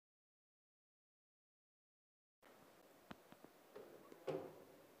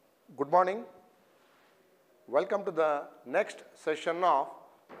Good morning. Welcome to the next session of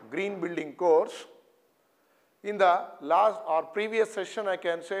Green Building course. In the last or previous session, I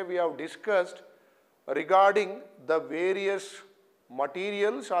can say we have discussed regarding the various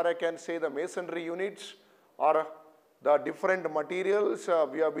materials, or I can say the masonry units or the different materials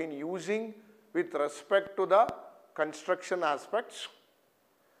we have been using with respect to the construction aspects.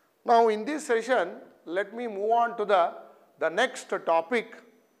 Now in this session, let me move on to the next topic.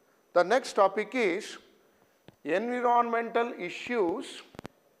 The next topic is environmental issues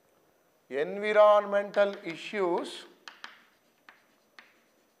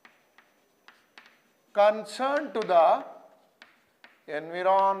concerned to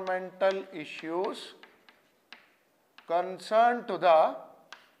the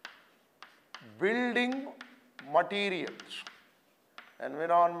building materials.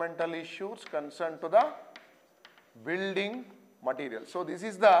 Environmental issues concerned to the building materials. So this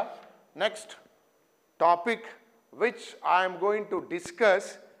is the next topic which I am going to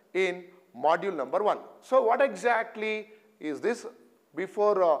discuss in module number 1. So what exactly is this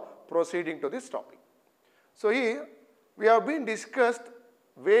before proceeding to this topic? So here we have been discussed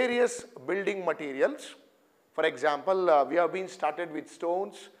various building materials. For example, we have been started with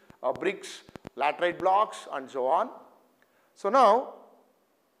stones, bricks, laterite blocks and so on. So now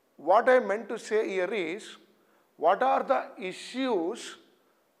what I meant to say here is, what are the issues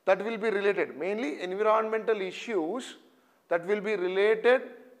that will be related, mainly environmental issues that will be related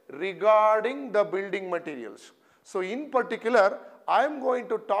regarding the building materials. So in particular, I am going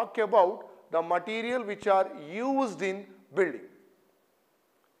to talk about the material which are used in building.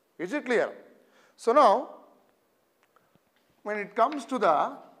 Is it clear? So now, when it comes to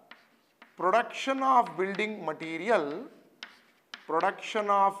the production of building material,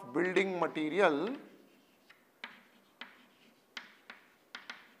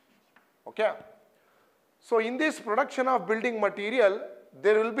 okay. So in this production of building material,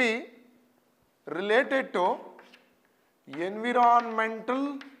 there will be related to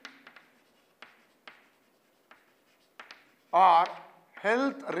environmental or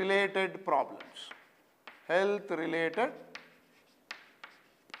health related problems.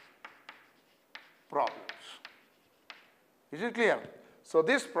 Is it clear? So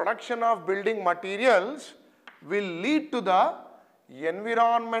this production of building materials will lead to the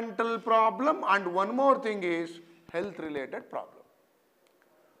environmental problem, and one more thing is health related problem.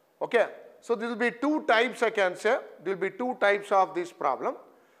 Okay. So there will be two types, I can say. There will be two types of this problem.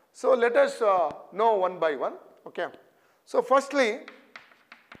 So let us know one by one. Okay. So firstly,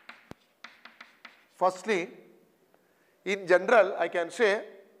 in general, I can say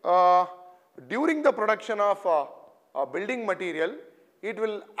during the production of a building material, it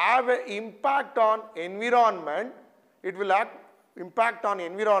will have an impact on environment. It will have impact on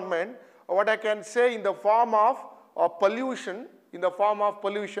environment, what I can say in the form of pollution.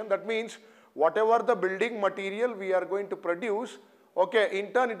 That means whatever the building material we are going to produce, okay,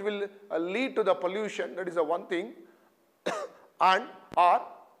 in turn it will lead to the pollution. That is the one thing. And or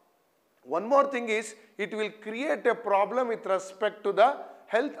one more thing is, it will create a problem with respect to the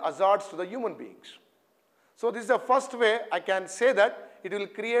health hazards to the human beings. So this is the first way I can say that it will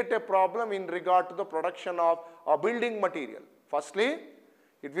create a problem in regard to the production of a building material. Firstly,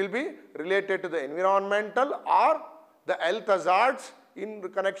 it will be related to the environmental or the health hazards in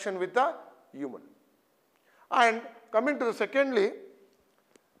connection with the human. And coming to the secondly,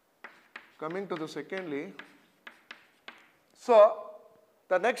 so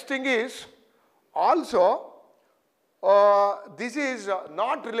the next thing is also this is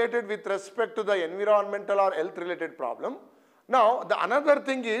not related with respect to the environmental or health related problem. Now the another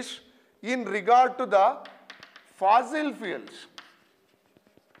thing is in regard to the fossil fuels.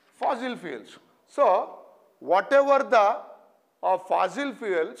 So whatever the fossil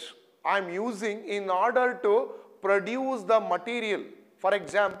fuels I am using in order to produce the material. For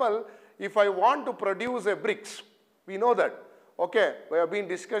example, if I want to produce a bricks, we know that, okay, we have been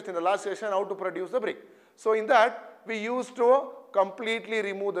discussed in the last session how to produce the brick. So in that we used to completely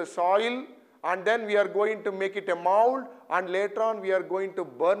remove the soil, and then we are going to make it a mold, and later on we are going to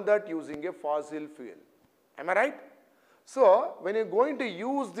burn that using a fossil fuel. Am I right? So when you are going to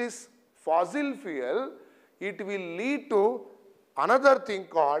use this fossil fuel, it will lead to another thing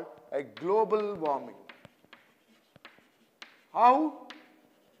called a global warming. How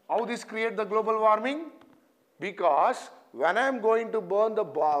this create the global warming? Because when I am going to burn the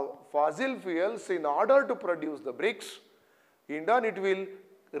fossil fuels in order to produce the bricks, in turn it will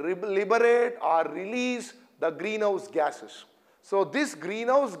liberate or release the greenhouse gases. So this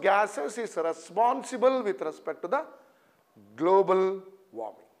greenhouse gases is responsible with respect to the global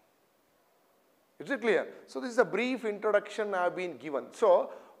warming. Is it clear? So this is a brief introduction I have been given. So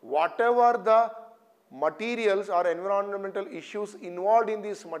whatever the materials or environmental issues involved in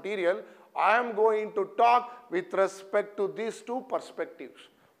this material, I am going to talk with respect to these two perspectives.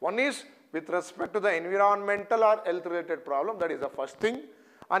 One is with respect to the environmental or health related problem, that is the first thing.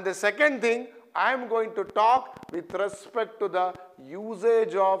 And the second thing, I am going to talk with respect to the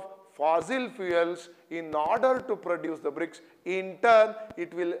usage of fossil fuels in order to produce the bricks. In turn,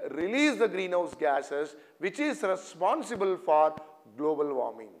 it will release the greenhouse gases which is responsible for global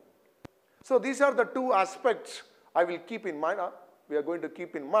warming. So these are the two aspects I will keep in mind, we are going to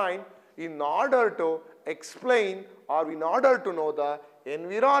keep in mind in order to explain or in order to know the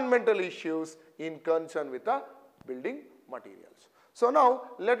environmental issues in concern with the building materials. So now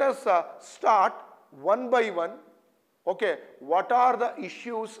let us start one by one. Okay, what are the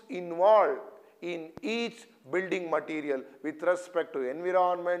issues involved in each building material with respect to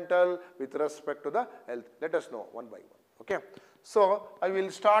environmental, with respect to the health? Let us know one by one. Okay, so I will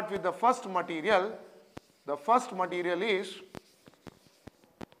start with the first material. The first material is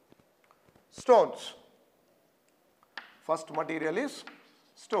stones. First material is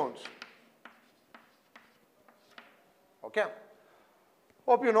stones. Okay.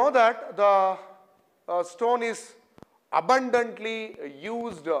 Hope you know that the stone is abundantly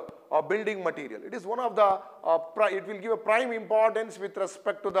used building material. It is one of the, it will give a prime importance with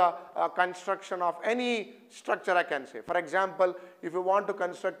respect to the construction of any structure, I can say. For example, if you want to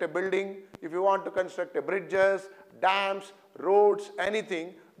construct a building, if you want to construct a bridges, dams, roads,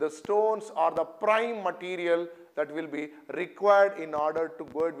 anything, the stones are the prime material that will be required in order to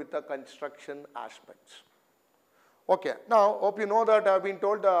go with the construction aspects. Okay, now hope you know that I have been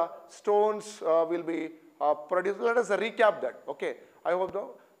told the stones will be produced. Let us recap that. Okay,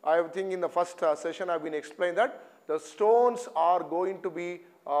 I think in the first session I have been explained that the stones are going to be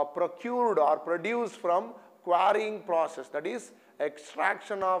procured or produced from quarrying process, that is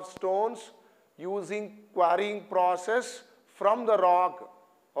extraction of stones using quarrying process from the rock.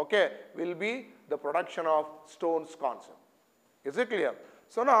 Okay, will be the production of stones concept. Is it clear?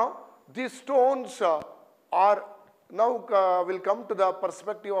 So now these stones are now will come to the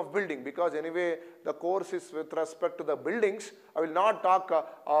perspective of building, because anyway the course is with respect to the buildings. I will not talk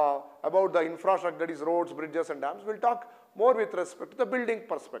about the infrastructure, that is roads, bridges and dams. We will talk more with respect to the building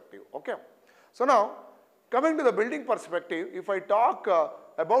perspective. Okay. So now coming to the building perspective, if I talk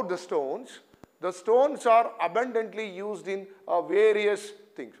about the stones are abundantly used in various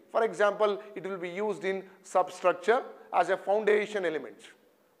things. For example, it will be used in substructure as a foundation element.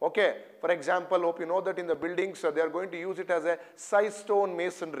 Okay, for example, hope you know that in the buildings they are going to use it as a size stone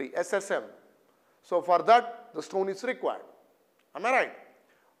masonry, SSM. So for that the stone is required. Am I right?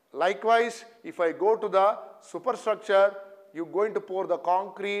 Likewise, if I go to the superstructure, you're going to pour the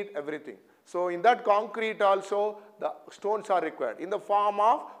concrete, everything. So in that concrete also the stones are required in the form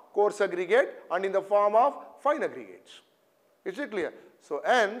of coarse aggregate and in the form of fine aggregates. Is it clear? So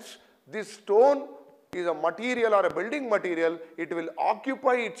hence this stone is a material or a building material, it will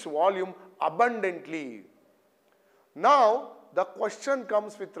occupy its volume abundantly. Now the question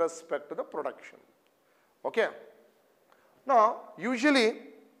comes with respect to the production. Okay. Now usually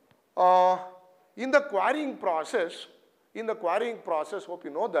in the quarrying process, hope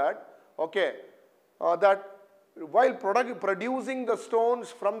you know that, okay, that while producing the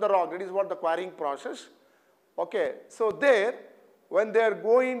stones from the rock, that is what the quarrying process. Okay, so there when they are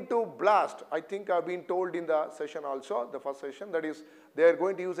going to blast, I think I have been told in the session also, the first session, that is they are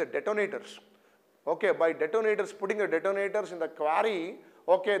going to use a detonators. Okay, by detonators, putting the detonators in the quarry,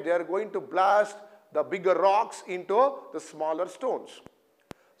 okay, they are going to blast the bigger rocks into the smaller stones.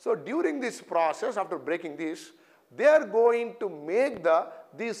 So during this process, after breaking this, they are going to make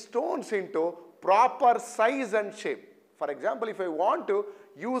these stones into proper size and shape. For example, if I want to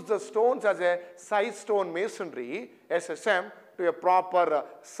use the stones as a size stone masonry, SSM, to a proper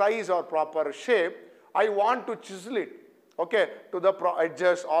size or proper shape, I want to chisel it, okay, to the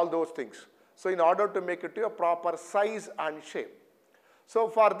edges, all those things. So in order to make it to a proper size and shape. So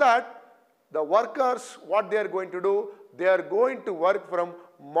for that, the workers, what they are going to do, they are going to work from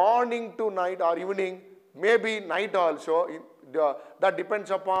morning to night or evening, maybe night also. That depends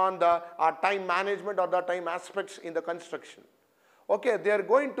upon the time management or the time aspects in the construction. Okay, they are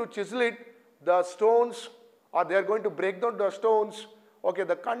going to chisel it, the stones, or they are going to break down the stones. Okay,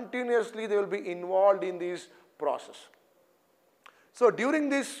 continuously they will be involved in this process. So during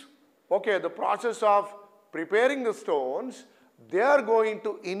this, okay, the process of preparing the stones, they are going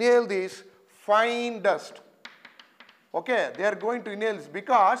to inhale this fine dust. Okay, they are going to inhale this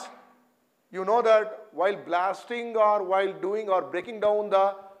because you know that while blasting or while doing or breaking down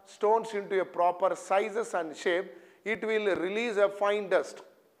the stones into a proper sizes and shape, it will release a fine dust.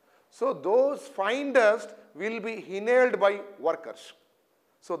 So those fine dust will be inhaled by workers.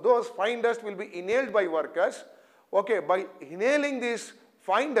 So those fine dust will be inhaled by workers. Okay, by inhaling this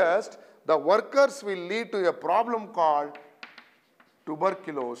fine dust, the workers will lead to a problem called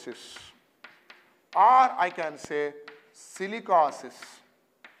tuberculosis, or I can say silicosis.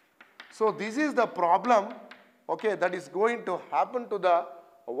 So this is the problem, okay, that is going to happen to the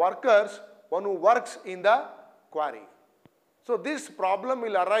workers, one who works in the quarry. So this problem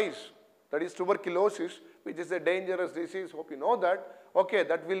will arise, that is tuberculosis, which is a dangerous disease, hope you know that. Okay,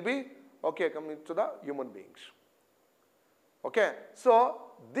 that will be, okay, coming to the human beings. Okay, so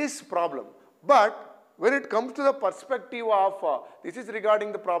this problem, but when it comes to the perspective of, this is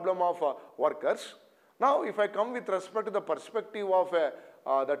regarding the problem of workers. Now if I come with respect to the perspective of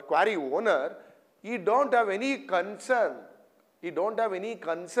that quarry owner, he don't have any concern. He don't have any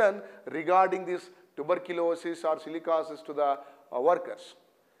concern regarding this tuberculosis or silicosis to the workers.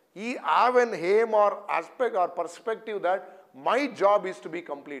 He have an aim or aspect or perspective that my job is to be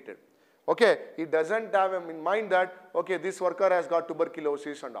completed. Okay, he doesn't have in mind that, okay, this worker has got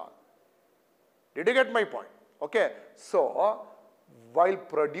tuberculosis and all. Did you get my point? Okay, so while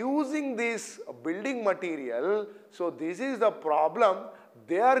producing this building material, so this is the problem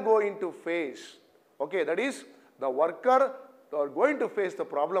they are going to face. Okay, that is the worker are going to face the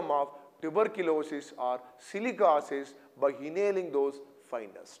problem of tuberculosis or silicosis by inhaling those fine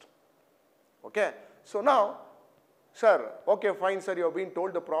dust. Okay, so now, sir, okay, fine, sir, you have been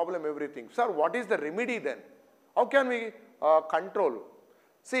told the problem, everything. Sir, what is the remedy then? How can we control?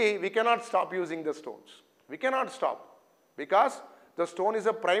 See, we cannot stop using the stones. We cannot stop because the stone is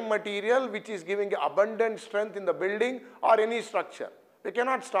a prime material which is giving abundant strength in the building or any structure. We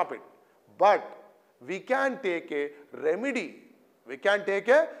cannot stop it. But we can take a remedy. We can take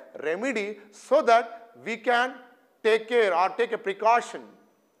a remedy so that we can take care or take a precaution.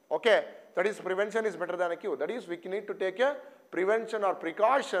 Okay, that is prevention is better than a cure. That is, we need to take a prevention or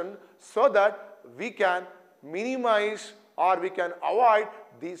precaution so that we can minimize or we can avoid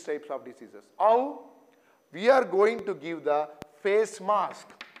these types of diseases. How? We are going to give the face mask.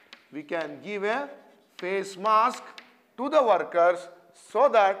 We can give a face mask to the workers so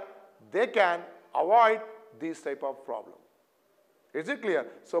that they can avoid this type of problem. Is it clear?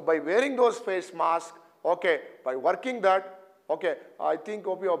 So by wearing those face masks, okay, by working that, okay, I think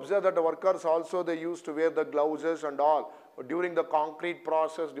hope you observe that the workers also they used to wear the gloves and all during the concrete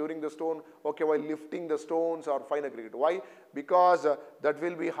process, during the stone, okay, while lifting the stones or fine aggregate. Why? Because that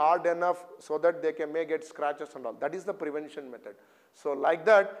will be hard enough so that they may get scratches and all. That is the prevention method. So like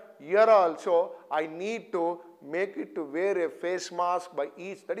that, here also I need to make it to wear a face mask by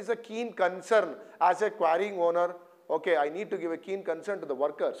each. That is a keen concern as a quarrying owner. Okay, I need to give a keen concern to the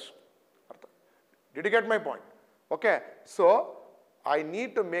workers. Did you get my point? Okay, so I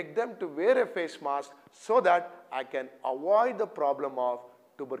need to make them to wear a face mask so that I can avoid the problem of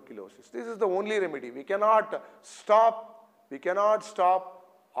tuberculosis. This is the only remedy. We cannot stop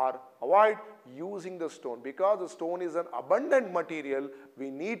or avoid using the stone because the stone is an abundant material we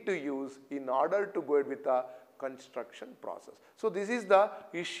need to use in order to go ahead with the construction process. So this is the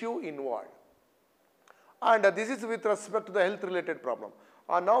issue involved. And this is with respect to the health related problem.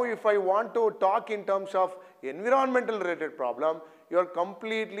 Now if I want to talk in terms of environmental related problem, you are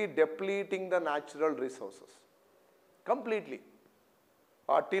completely depleting the natural resources. Completely.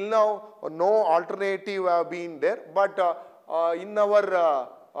 Till now, no alternative have been there, but in our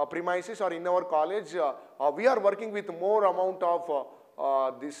premises or in our college, we are working with more amount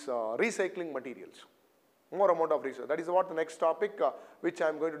of this recycling materials. More amount of research. That is what the next topic which I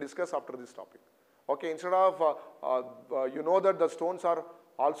am going to discuss after this topic. Okay, instead of, you know that the stones are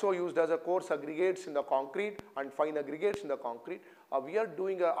also used as a coarse aggregates in the concrete and fine aggregates in the concrete. We are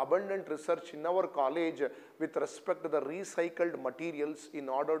doing abundant research in our college with respect to the recycled materials in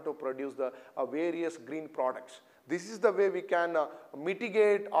order to produce the various green products. This is the way we can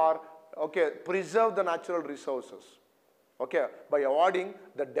mitigate or preserve the natural resources, by avoiding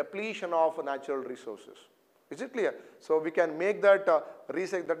the depletion of natural resources. Is it clear? So we can make that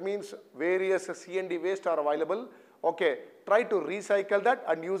recycle. That means various C&D waste are available. Okay, try to recycle that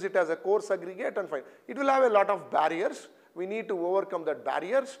and use it as a coarse aggregate and fine. It will have a lot of barriers. We need to overcome that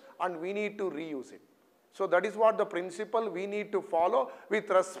barriers and we need to reuse it. So that is what the principle we need to follow with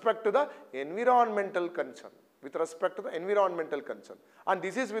respect to the environmental concern. With respect to the environmental concern. And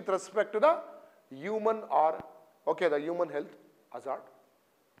this is with respect to the human or, the human health hazard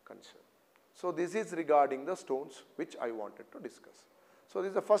concern. So this is regarding the stones which I wanted to discuss. So this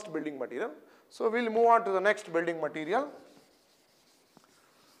is the first building material. So we will move on to the next building material.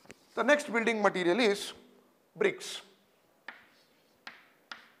 The next building material is bricks.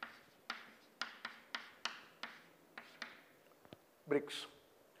 Bricks.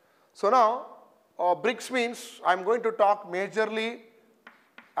 So now bricks means I am going to talk majorly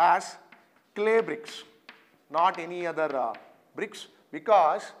as clay bricks, not any other bricks,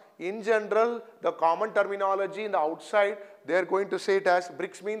 because in general the common terminology in the outside they are going to say it as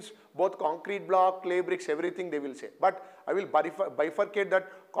bricks means both concrete block, clay bricks, everything they will say. But I will bifurcate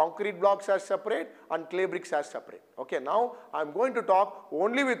that concrete blocks as separate and clay bricks as separate. Okay, now I am going to talk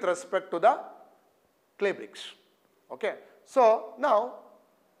only with respect to the clay bricks. Okay, so now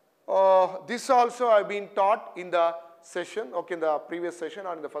this also I have been taught in the session, okay, in the previous session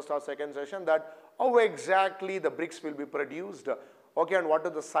or in the first or second session, that how exactly the bricks will be produced, okay, and what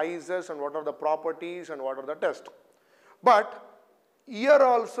are the sizes and what are the properties and what are the tests. But here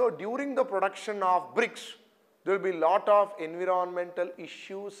also during the production of bricks, there will be lot of environmental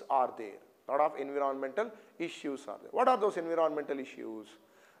issues are there. Lot of environmental issues are there. What are those environmental issues?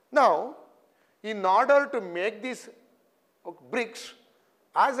 Now, in order to make these bricks,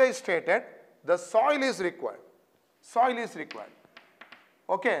 as I stated, the soil is required. Soil is required.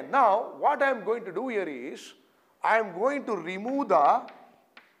 Okay, now what I am going to do here is, I am going to remove the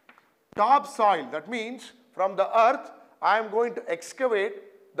topsoil. That means from the earth, I am going to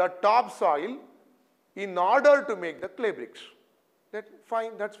excavate the topsoil in order to make the clay bricks.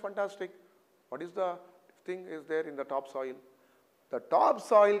 Fine, that's fantastic. What is the thing is there in the topsoil? The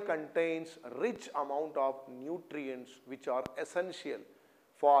topsoil contains a rich amount of nutrients which are essential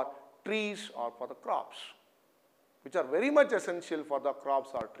for trees or for the crops, which are very much essential for the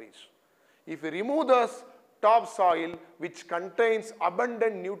crops or trees. If we remove the topsoil which contains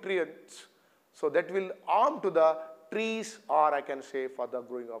abundant nutrients, so that will harm to the trees or I can say for the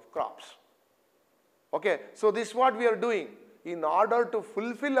growing of crops. Okay, so this is what we are doing. In order to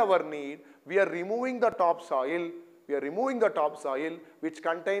fulfill our need, we are removing the topsoil. We are removing the topsoil which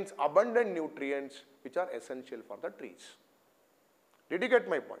contains abundant nutrients which are essential for the trees. Did you get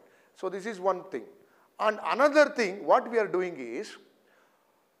my point? So this is one thing. And another thing, what we are doing is,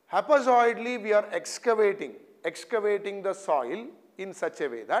 haphazardly we are excavating the soil in such a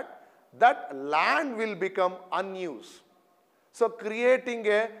way that that land will become unused. So creating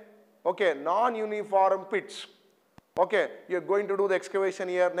a non-uniform pits. Okay, you are going to do the excavation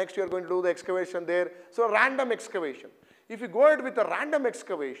here, next you are going to do the excavation there. So random excavation. If you go ahead with a random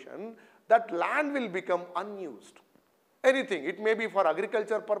excavation, that land will become unused. Anything, it may be for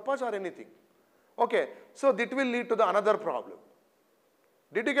agriculture purpose or anything. Okay, so that will lead to the another problem.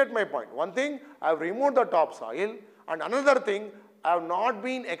 Did you get my point? One thing, I have removed the topsoil, and another thing, I have not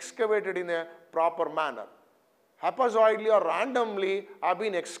been excavated in a proper manner. Haphazardly or randomly have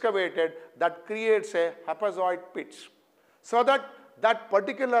been excavated, that creates a haphazard pits. So that that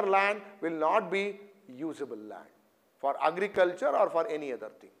particular land will not be usable land for agriculture or for any other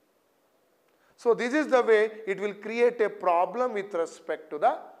thing. So this is the way it will create a problem with respect to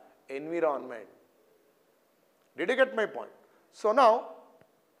the environment. Did you get my point? So now,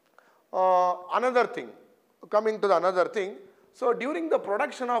 another thing, coming to the another thing. So during the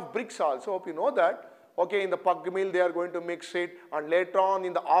production of bricks also, hope you know that, okay, in the pug mill they are going to mix it, and later on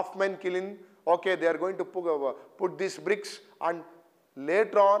in the Hoffman kiln, okay, they are going to put these bricks, and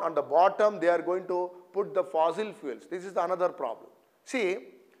later on the bottom they are going to put the fossil fuels. This is another problem. See,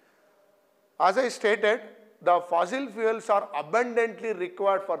 as I stated, the fossil fuels are abundantly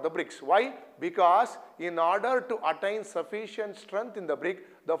required for the bricks. Why? Because in order to attain sufficient strength in the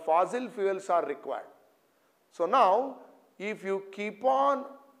brick, the fossil fuels are required. So now, if you keep on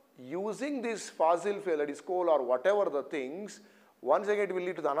using this fossil fuel, that is coal or whatever the things, once again it will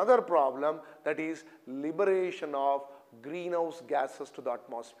lead to another problem, that is liberation of greenhouse gases to the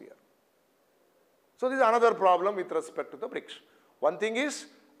atmosphere. So this is another problem with respect to the bricks. One thing is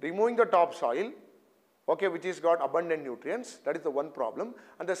removing the topsoil, okay, which has got abundant nutrients. That is the one problem.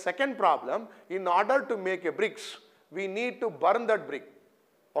 And the second problem, in order to make a bricks, we need to burn that brick.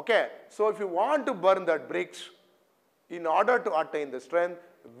 Okay, so if you want to burn that bricks, in order to attain the strength,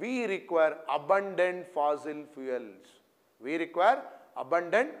 we require abundant fossil fuels. We require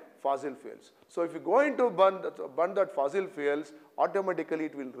abundant fossil fuels. So if you go into burn that fossil fuels, automatically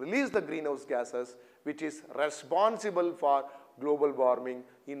it will release the greenhouse gases, which is responsible for global warming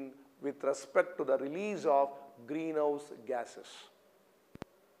with respect to the release of greenhouse gases.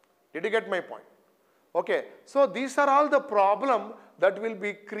 Did you get my point? Okay, so these are all the problems that will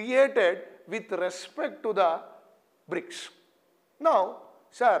be created with respect to the bricks. Now,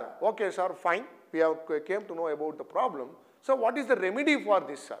 sir, okay sir, fine, we have came to know about the problem. So what is the remedy for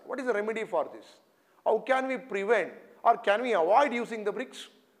this, sir? What is the remedy for this? How can we prevent or can we avoid using the bricks?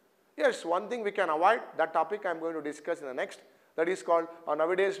 Yes, one thing we can avoid, that topic I am going to discuss in the next. That is called,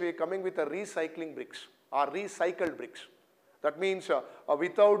 nowadays we are coming with a recycling bricks or recycled bricks. That means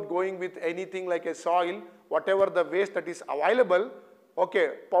without going with anything like a soil, whatever the waste that is available,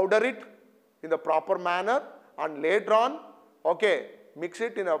 okay, powder it in the proper manner and later on, okay, mix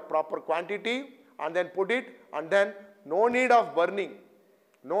it in a proper quantity and then put it, and then no need of burning.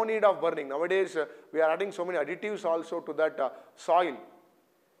 No need of burning. Nowadays we are adding so many additives also to that soil.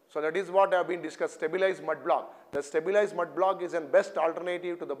 So that is what have been discussed, stabilized mud block. The stabilized mud block is a best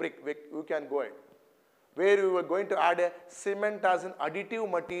alternative to the brick. You can go ahead. Where you are going to add a cement as an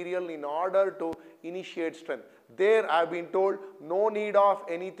additive material in order to initiate strength. There I have been told no need of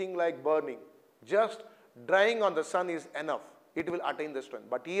anything like burning. Just drying on the sun is enough. It will attain the strength.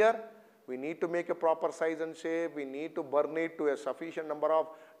 But here we need to make a proper size and shape. We need to burn it to a sufficient number of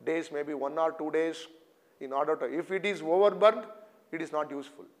days, maybe 1 or 2 days in order to, if it is overburnt, it is not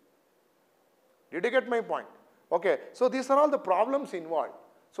useful. Did you get my point? Okay, so these are all the problems involved.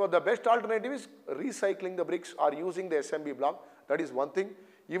 So the best alternative is recycling the bricks or using the SMB block. That is one thing.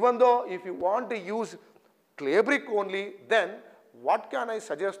 Even though if you want to use clay brick only, then what can I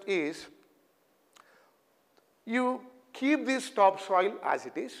suggest is you keep this topsoil as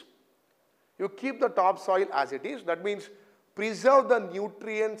it is. You keep the topsoil as it is. That means preserve the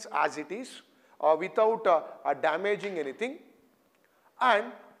nutrients as it is without damaging anything.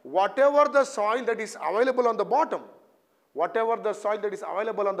 And whatever the soil that is available on the bottom,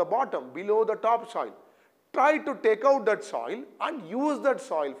 below the topsoil, try to take out that soil and use that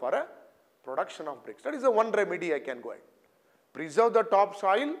soil for a production of bricks. That is the one remedy I can go ahead. Preserve the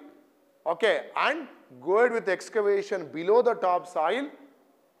topsoil, okay, and go ahead with excavation below the topsoil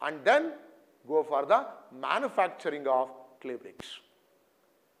and then go for the manufacturing of clay bricks.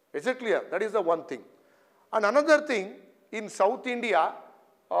 Is it clear? That is the one thing. And another thing, in South India,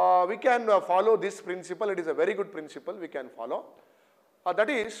 we can follow this principle. It is a very good principle we can follow. That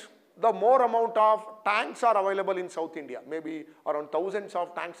is, the more amount of tanks are available in South India, maybe around thousands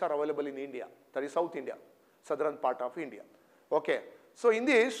of tanks are available in India. That is South India, southern part of India. Okay. So in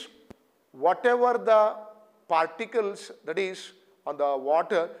this, whatever the particles that is on the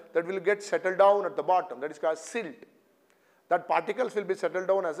water that will get settled down at the bottom, that is called silt. That particles will be settled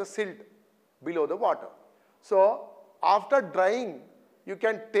down as a silt below the water. So after drying, you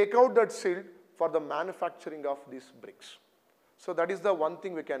can take out that silt for the manufacturing of these bricks. So that is the one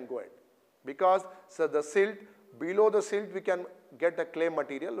thing we can go ahead. Because so the silt, below the silt we can get a clay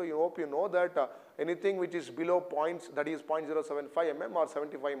material. I hope you know that anything which is below points, that is 0.075 mm or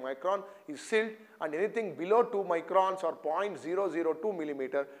 75 micron is silt, and anything below 2 microns or 0.002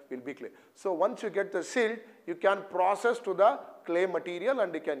 millimeter will be clay. So once you get the silt, you can process to the clay material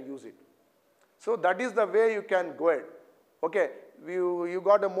and you can use it. So that is the way you can go ahead. Okay, you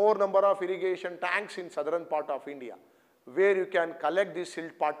got a more number of irrigation tanks in southern part of India, where you can collect these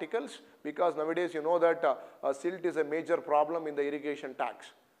silt particles, because nowadays you know that silt is a major problem in the irrigation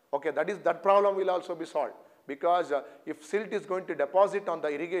tanks. Okay, that problem will also be solved, because if silt is going to deposit on the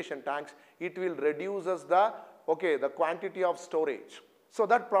irrigation tanks, it will reduce us the quantity of storage. So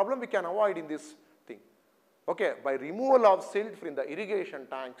that problem we can avoid in this thing. Okay, by removal of silt from the irrigation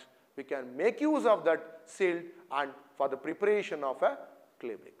tanks, we can make use of that silt and for the preparation of a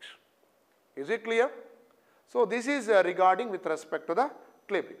clay bricks. Is it clear? So this is regarding with respect to the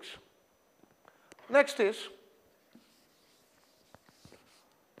clay bricks. Next is,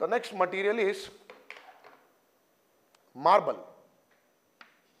 the next material is marble,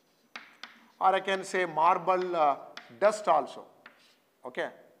 or I can say marble dust also. Okay,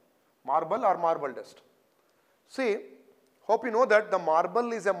 marble or marble dust. See, hope you know that the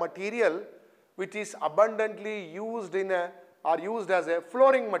marble is a material which is abundantly used in used as a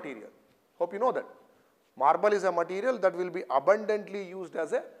flooring material. Hope you know that. Marble is a material that will be abundantly used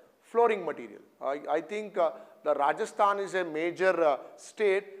as a flooring material. I think the Rajasthan is a major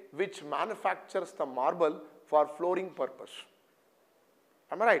state which manufactures the marble for flooring purpose.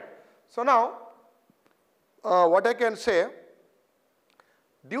 Am I right? So now, what I can say,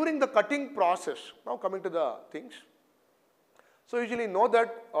 during the cutting process, now coming to the things. So usually know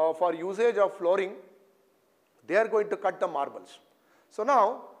that for usage of flooring, they are going to cut the marbles. So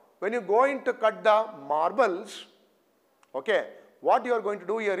now, when you go in to cut the marbles, okay, what you are going to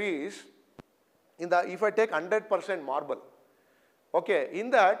do here is, if I take 100% marble, okay,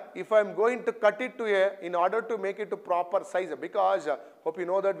 in that, if I am going to cut it to in order to make it a proper size, because hope you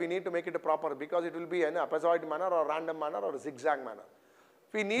know that we need to make it a proper, because it will be in a trapezoid manner or random manner or zigzag manner.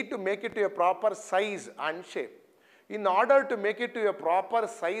 We need to make it to a proper size and shape. In order to make it to a proper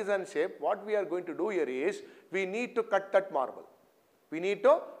size and shape, what we are going to do here is, we need to cut that marble. We need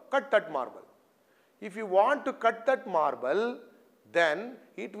to cut that marble. If you want to cut that marble, then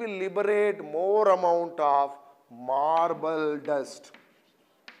it will liberate more amount of marble dust.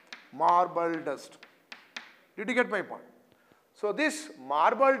 Marble dust. Did you get my point? So this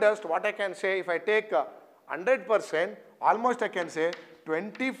marble dust, what I can say, if I take 100%, almost I can say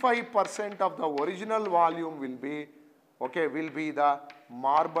 25% of the original volume will be, okay, will be the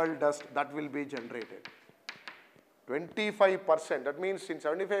marble dust that will be generated. 25%, that means in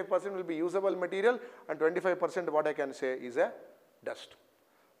 75% will be usable material and 25% what I can say is a dust.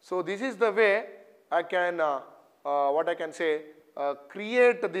 So this is the way I can, what I can say,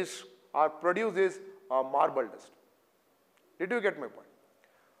 create this or produce this marble dust. Did you get my point?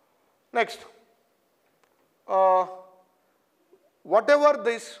 Next, whatever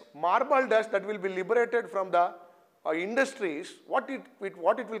this marble dust that will be liberated from the industries, what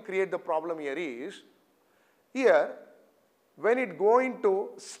it will create the problem here is, here when it going to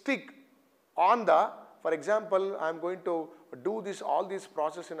stick on the, for example, I am going to do this all this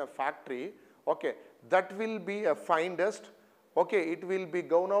process in a factory, okay, that will be a fine dust, okay, it will be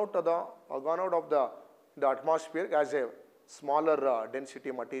gone out of the atmosphere as a smaller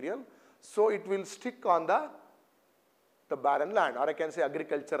density material, so it will stick on the barren land, or I can say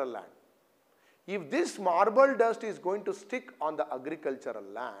agricultural land. If this marble dust is going to stick on the agricultural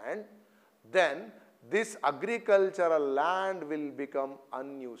land, then this agricultural land will become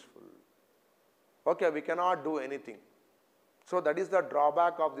unuseful. Okay, we cannot do anything. So that is the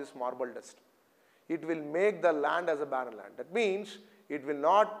drawback of this marble dust. It will make the land as a barren land. That means it will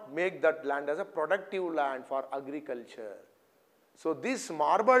not make that land as a productive land for agriculture. So this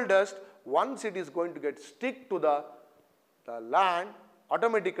marble dust, once it is going to get stick to the land,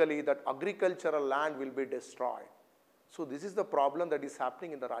 automatically that agricultural land will be destroyed. So this is the problem that is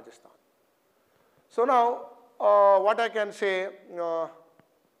happening in the Rajasthan. So now, what I can say,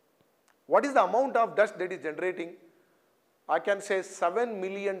 what is the amount of dust that is generating? I can say 7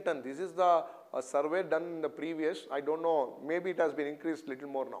 million tons. This is the survey done in the previous, I don't know, maybe it has been increased little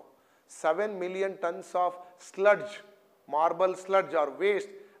more now. 7 million tons of sludge, marble sludge or waste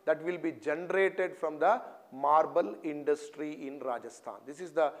that will be generated from the marble industry in Rajasthan. This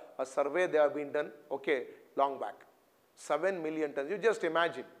is the survey they have been done, okay, long back. 7 million tons. You just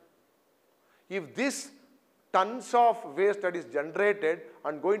imagine. If this tons of waste that is generated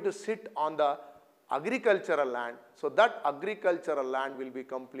and going to sit on the agricultural land, so that agricultural land will be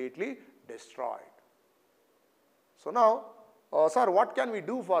completely destroyed. So now, sir, what can we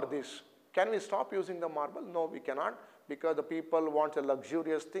do for this? Can we stop using the marble? No, we cannot, because the people want a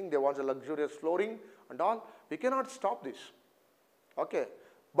luxurious thing, they want a luxurious flooring and all. We cannot stop this. Okay.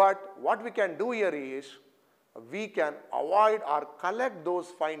 But what we can do here is, we can avoid or collect those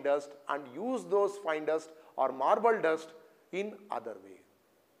fine dust and use those fine dust or marble dust in other way.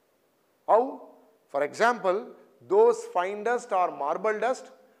 How? For example, those fine dust or marble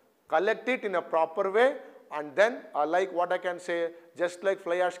dust, collect it in a proper way, and then like what I can say, just like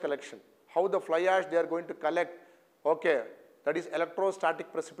fly ash collection. How the fly ash they are going to collect, okay, that is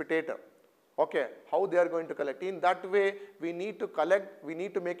electrostatic precipitator. Okay, how they are going to collect. In that way, we need to collect, we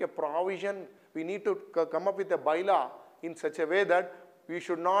need to make a provision, we need to come up with a bylaw in such a way that we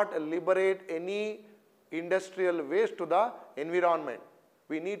should not liberate any industrial waste to the environment.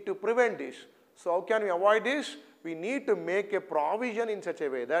 We need to prevent this. So how can we avoid this? We need to make a provision in such a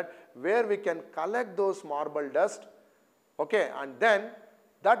way that where we can collect those marble dust, okay, and then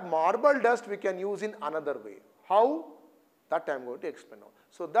that marble dust we can use in another way. How? That I am going to explain now.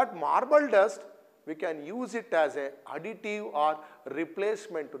 So that marble dust, we can use it as a additive or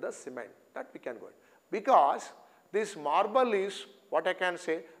replacement to the cement. That we can go in. Because this marble is, what I can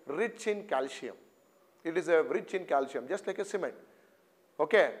say, rich in calcium. It is rich in calcium, just like a cement.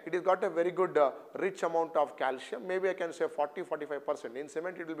 Okay, it has got a very good rich amount of calcium. Maybe I can say 40-45%. In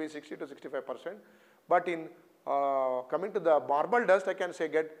cement, it will be 60 to 65%. But in coming to the marble dust, I can say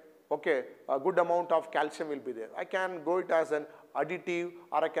okay, a good amount of calcium will be there. I can go it as an additive,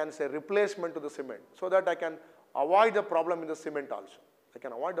 or I can say replacement to the cement, so that I can avoid the problem in the cement also. I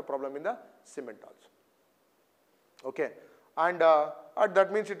can avoid the problem in the cement also. Okay, and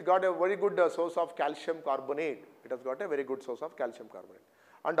that means it got a very good source of calcium carbonate. It has got a very good source of calcium carbonate.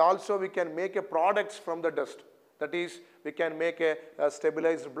 And also we can make a products from the dust. That is, we can make a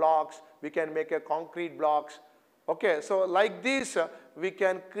stabilized blocks, we can make a concrete blocks. Okay, so like this, we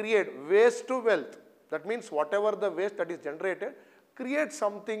can create waste to wealth. That means whatever the waste that is generated, create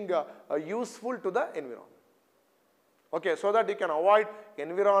something useful to the environment. Okay, so that you can avoid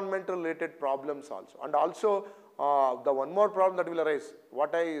environmental related problems also. And also, the one more problem that will arise,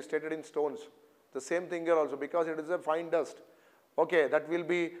 what I stated in stones, the same thing here also, because it is a fine dust. Okay, that will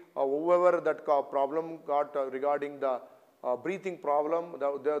be whoever that problem got regarding the breathing problem,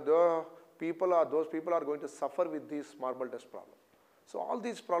 the people are, those people are going to suffer with this marble dust problem. So all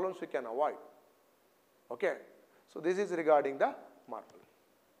these problems we can avoid. Okay, so this is regarding the marble.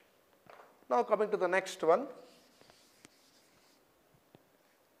 Now coming to the next one.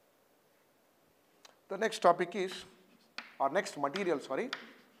 The next topic is, or next material, sorry,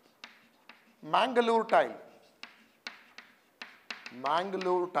 Mangalore tile.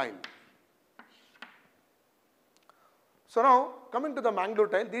 Mangalore tile. So now coming to the Mangalore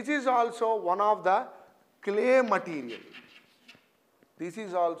tile, this is also one of the clay material. This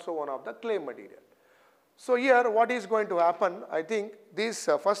is also one of the clay material. So here what is going to happen, I think this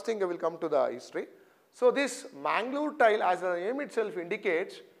first thing I will come to the history. So this Mangalore tile, as the name itself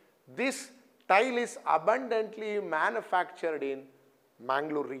indicates, this tile is abundantly manufactured in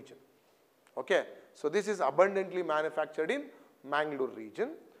Mangalore region. Okay, so this is abundantly manufactured in Mangalore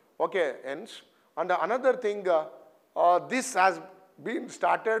region. Okay, hence, and another thing, this has been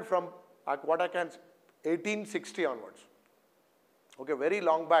started from what I can 1860 onwards. Okay, very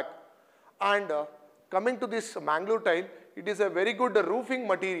long back. And coming to this Mangalore tile, it is a very good roofing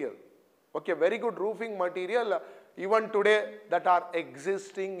material. Okay, very good roofing material. Even today that are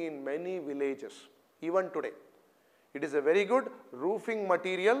existing in many villages, even today. It is a very good roofing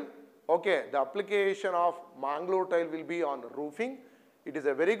material. Okay, the application of Mangalore tile will be on roofing. It is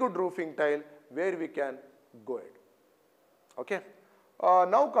a very good roofing tile where we can go ahead. Okay.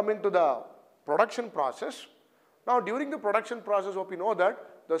 Now coming to the production process. Now during the production process, hope you know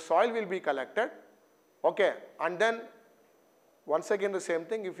that the soil will be collected. Okay, and then once again the same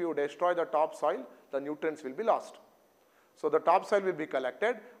thing, if you destroy the topsoil, the nutrients will be lost. So the topsoil will be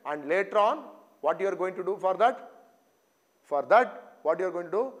collected, and later on what you are going to do for that? For that, what you are going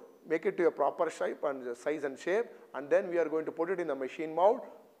to do? Make it to a proper shape and size and shape, and then we are going to put it in the machine mold,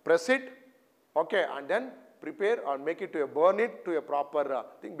 press it, okay, and then prepare or make it to a burn it to a proper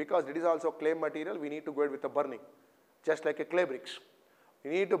thing, because it is also clay material. We need to go ahead with the burning, just like a clay bricks.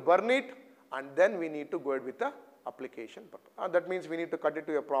 We need to burn it, and then we need to go ahead with the application. That means we need to cut it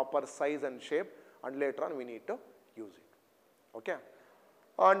to a proper size and shape, and later on we need to use it. Okay.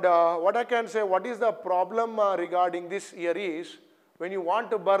 And what I can say, what is the problem regarding this here is, when you want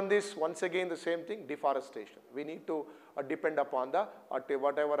to burn this, once again the same thing, deforestation. We need to depend upon the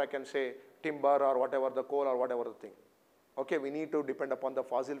whatever I can say, timber or whatever the coal or whatever the thing. Okay, we need to depend upon the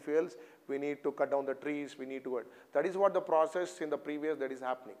fossil fuels. We need to cut down the trees. We need to, that is what the process in the previous that is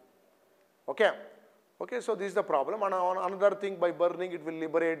happening. Okay. Okay, so this is the problem. And another thing, by burning it will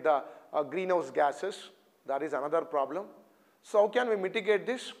liberate the greenhouse gases. That is another problem. So how can we mitigate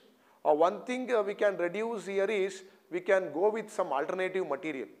this? One thing we can reduce here is, we can go with some alternative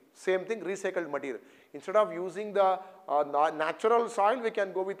material. Same thing, recycled material. Instead of using the natural soil, we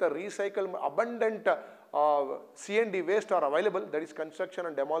can go with a recycled, abundant C&D waste are available, that is construction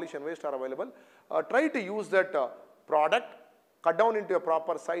and demolition waste are available. Try to use that product, cut down into a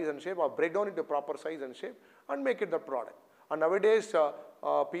proper size and shape, or break down into a proper size and shape, and make it the product. And nowadays,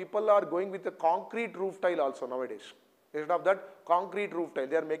 people are going with a concrete roof tile also nowadays. Instead of that concrete roof tile,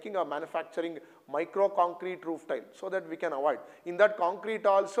 they are making a manufacturing micro concrete roof tile, so that we can avoid. In that concrete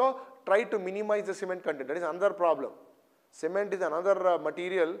also, try to minimize the cement content. That is another problem. Cement is another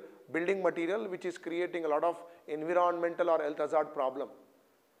material, building material, which is creating a lot of environmental or health hazard problem.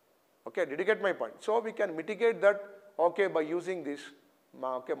 Okay, did you get my point? So we can mitigate that, okay, by using this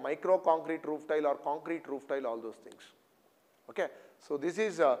okay, micro concrete roof tile or concrete roof tile, all those things. Okay, so this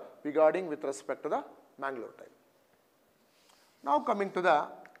is regarding with respect to the Mangalore tile. Now coming to the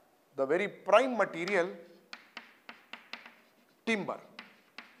very prime material, timber.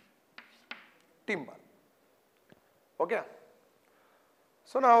 Timber. Okay.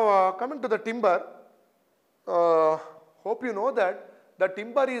 So now coming to the timber, hope you know that the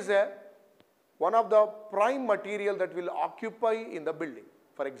timber is one of the prime material that will occupy in the building.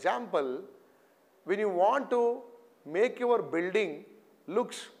 For example, when you want to make your building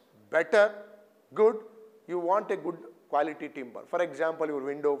looks better, good, you want a good quality timber. For example, your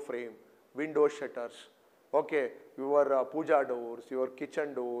window frame, window shutters, okay, your puja doors, your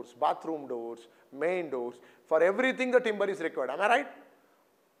kitchen doors, bathroom doors, main doors. For everything the timber is required. Am I right?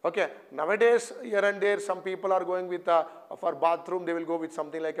 Okay. Nowadays, here and there, some people are going with, for bathroom, they will go with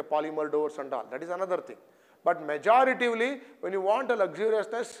something like a polymer doors and all. That is another thing. But majoritively, when you want a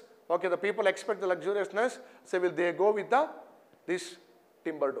luxuriousness, okay, the people expect the luxuriousness, so will they go with this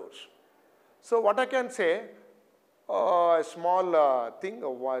timber doors. So what I can say, a small thing,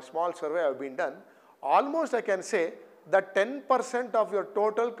 a small survey have been done. Almost I can say that 10% of your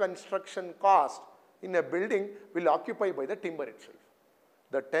total construction cost in a building will occupy by the timber itself.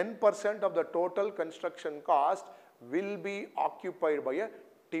 The 10% of the total construction cost will be occupied by a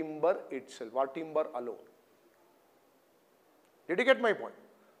timber itself or timber alone. Did you get my point?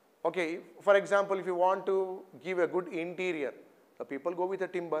 Okay, for example, if you want to give a good interior, the people go with a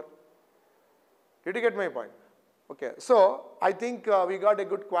timber. Did you get my point? Okay, so I think we got a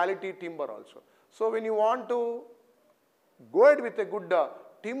good quality timber also. So when you want to go ahead with a good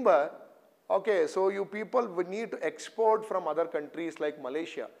timber, okay, so you people will need to export from other countries like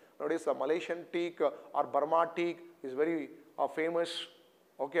Malaysia. Nowadays the Malaysian teak or Burma teak is very famous.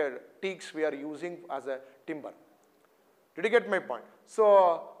 Okay, teaks we are using as a timber. Did you get my point?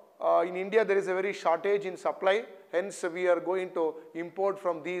 So in India there is a very shortage in supply, hence we are going to import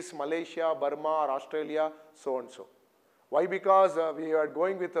from these Malaysia, Burma or Australia, so and so. Why? Because we are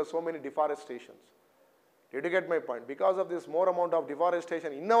going with so many deforestations. Did you get my point? Because of this more amount of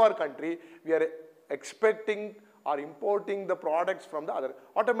deforestation in our country, we are expecting or importing the products from the other.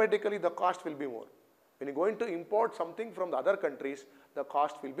 Automatically the cost will be more. When you are going to import something from the other countries, the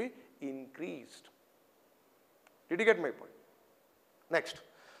cost will be increased. Did you get my point? Next.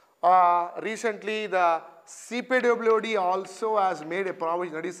 Recently the CPWD also has made a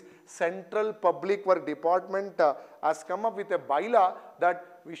provision, that is Central Public Work Department has come up with a bylaw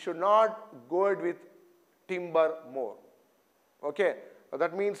that we should not go ahead with timber more. Okay,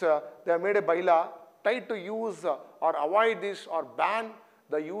 that means they have made a bylaw, try to use or avoid this or ban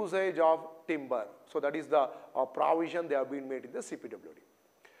the usage of timber. So that is the provision they have been made in the CPWD.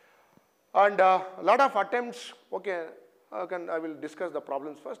 And a lot of attempts, okay, I will discuss the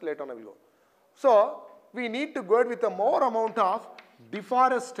problems first, later on I will go. So we need to go ahead with a more amount of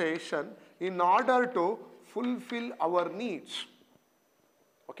deforestation in order to fulfill our needs.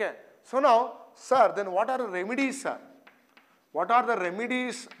 Okay, so now, sir, then what are the remedies, sir? What are the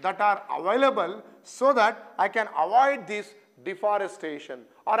remedies that are available so that I can avoid this deforestation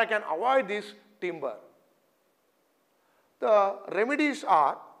or I can avoid this timber? The remedies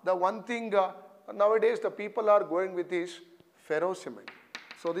are, the one thing nowadays the people are going with is ferro cement.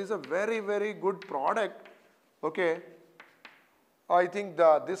 So this is a very, very good product. Okay, I think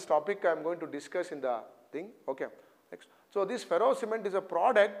this topic I am going to discuss in the thing. Okay, next. So this ferro cement is a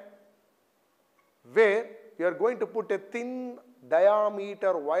product where we are going to put a thin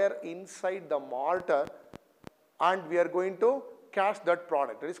diameter wire inside the mortar and we are going to cast that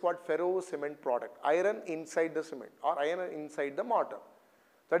product. That is what ferro cement product. Iron inside the cement or iron inside the mortar.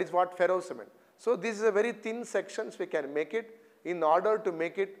 That is what ferro cement. So this is a very thin sections we can make it in order to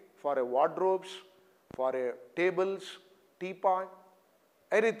make it for a wardrobes, for a tables, teapot,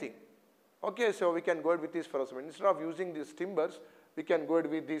 anything. Okay, so we can go ahead with this ferro cement. Instead of using these timbers, we can go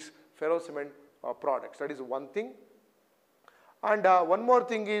ahead with these ferro cement products. That is one thing. And one more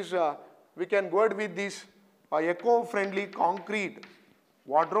thing is we can go ahead with these eco-friendly concrete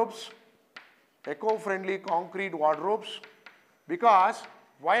wardrobes. Eco-friendly concrete wardrobes. Because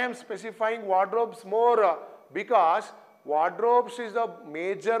why I am specifying wardrobes more? Because wardrobes is the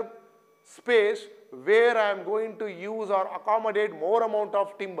major space where I am going to use or accommodate more amount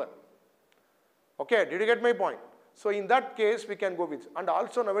of timber. Okay, did you get my point? So in that case we can go with, and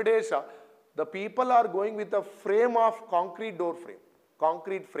also nowadays the people are going with a frame of concrete door frame,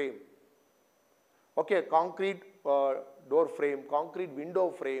 concrete frame. Okay, concrete door frame, concrete window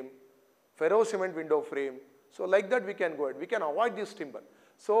frame, ferro cement window frame. So like that we can go ahead, we can avoid this timber.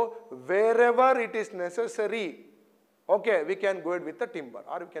 So wherever it is necessary, okay, we can go ahead with the timber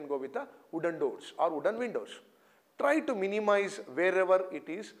or we can go with the wooden doors or wooden windows. Try to minimize wherever it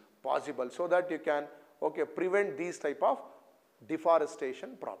is possible so that you can, okay, prevent these type of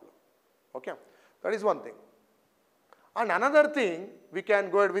deforestation problem. Okay, that is one thing. And another thing we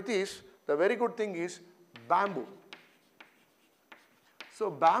can go ahead with is, the very good thing is bamboo. So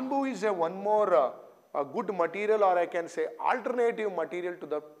bamboo is a one more a good material, or I can say alternative material to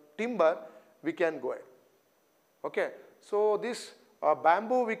the timber, we can go ahead. Okay, so this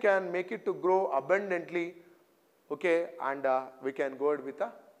bamboo we can make it to grow abundantly, okay, and we can go ahead with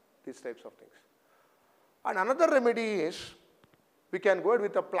these types of things. And another remedy is we can go ahead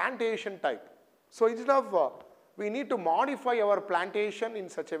with a plantation type. So instead of we need to modify our plantation in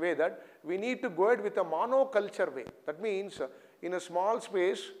such a way that we need to go ahead with a monoculture way. That means in a small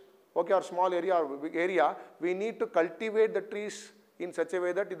space, okay, or small area or big area, we need to cultivate the trees in such a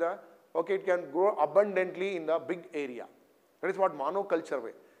way that it can grow abundantly in the big area. That is what monoculture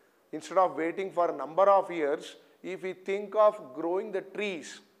way. Instead of waiting for a number of years, if we think of growing the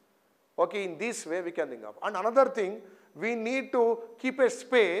trees, okay, in this way we can think of. And another thing, we need to keep a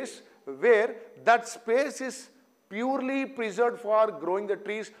space where that space is purely preserved for growing the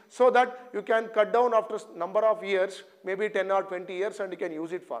trees so that you can cut down after number of years, maybe 10 or 20 years, and you can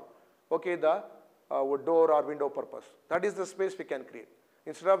use it for, okay, the door or window purpose. That is the space we can create.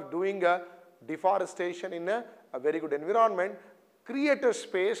 Instead of doing a deforestation in a very good environment, create a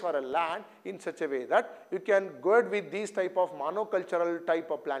space or a land in such a way that you can go ahead with these type of monocultural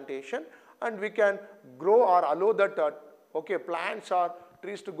type of plantation, and we can grow or allow that okay, plants or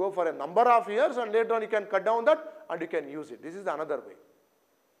trees to go for a number of years, and later on you can cut down that and you can use it. This is another way.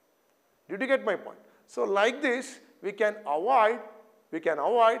 Did you get my point? So like this, we can avoid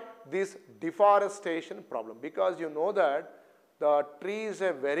this deforestation problem, because you know that the tree is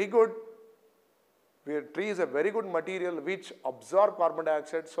a very good material which absorb carbon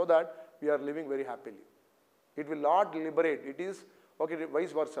dioxide, so that we are living very happily. It will not liberate. It is okay,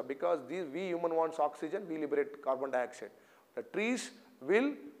 vice versa, because we human wants oxygen, we liberate carbon dioxide. The trees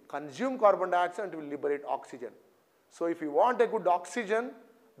will consume carbon dioxide and will liberate oxygen. So if we want a good oxygen,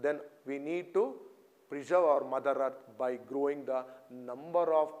 then we need to preserve our Mother Earth by growing the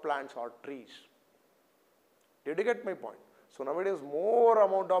number of plants or trees. Did you get my point? So nowadays more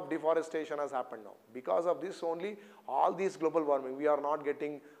amount of deforestation has happened now. Because of this only, all these global warming, we are not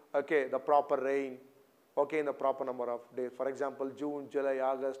getting, okay, the proper rain, okay, in the proper number of days. For example, June, July,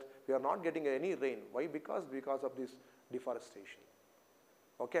 August, we are not getting any rain. Why? Because of this deforestation.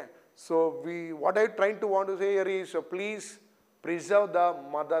 Okay. So what I trying to want to say here is, please preserve the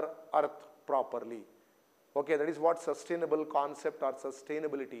Mother Earth properly. Okay, that is what sustainable concept or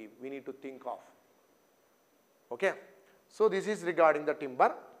sustainability we need to think of. Okay. So this is regarding the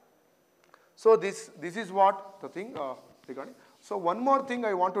timber. So this is what the thing regarding. So one more thing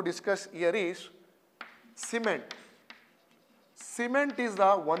I want to discuss here is cement. Cement is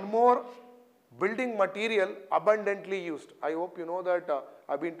the one more building material abundantly used. I hope you know that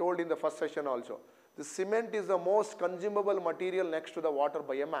I've been told in the first session also. The cement is the most consumable material next to the water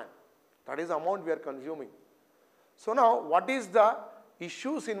by a man. That is the amount we are consuming. So now what is the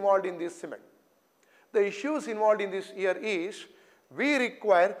issues involved in this cement? The issues involved in this here is, we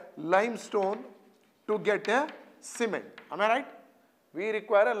require limestone to get a cement. Am I right? We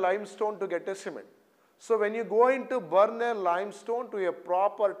require a limestone to get a cement. So when you go into burn a limestone to a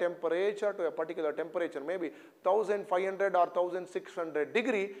proper temperature, to a particular temperature, maybe 1500 or 1600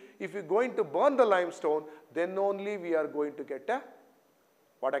 degree, if you going to burn the limestone, then only we are going to get a,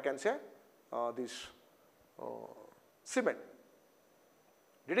 what I can say, this cement.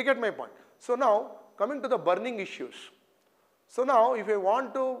 Did you get my point? So now, coming to the burning issues. So now, if I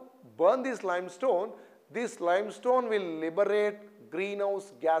want to burn this limestone will liberate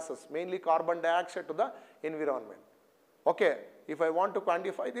greenhouse gases, mainly carbon dioxide, to the environment. Okay, if I want to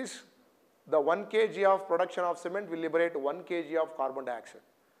quantify this, the 1 kg of production of cement will liberate 1 kg of carbon dioxide.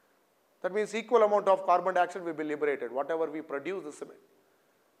 That means equal amount of carbon dioxide will be liberated, whatever we produce the cement.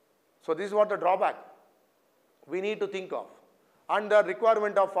 So this is what the drawback we need to think of. And the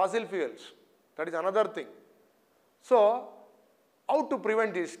requirement of fossil fuels, that is another thing. So how to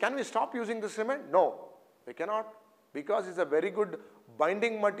prevent this? Can we stop using the cement? No, we cannot, because it's a very good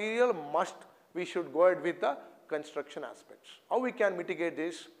binding material. We should go ahead with the construction aspects. How we can mitigate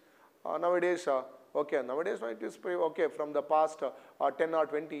this? Nowadays, it is okay. From the past 10 or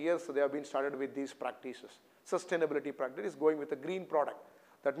 20 years, they have been started with these practices. Sustainability practice is going with a green product.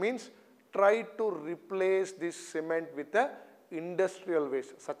 That means try to replace this cement with a industrial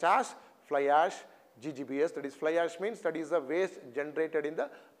waste, such as fly ash, GGBS. That is, fly ash means that is the waste generated in the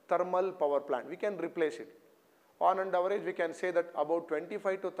thermal power plant. We can replace it. On an average, we can say that about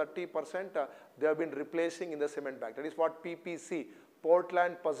 25 to 30% they have been replacing in the cement bag. That is what PPC,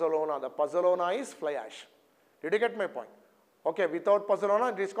 Portland Pozzolana. The Pozzolana is fly ash. Did you get my point? Okay, without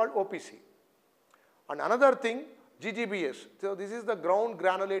Pozzolana, it is called OPC. And another thing, GGBS. So this is the ground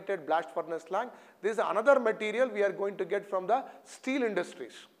granulated blast furnace slag. This is another material we are going to get from the steel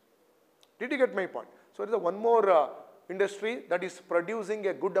industries. Did you get my point? So there is one more industry that is producing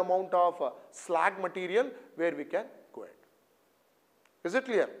a good amount of slag material where we can go ahead. Is it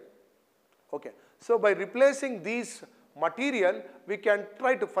clear? Okay. So by replacing these material, we can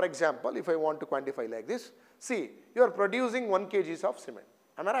try to, for example, if I want to quantify like this, see, you are producing 1 kg of cement.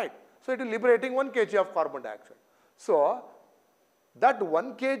 Am I right? So it is liberating 1 kg of carbon dioxide. So that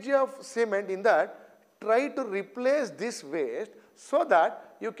 1 kg of cement, in that, try to replace this waste so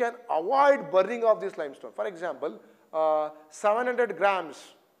that you can avoid burning of this limestone. For example, 700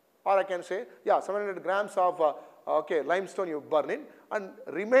 grams, or I can say, 700 grams of limestone you burn in, and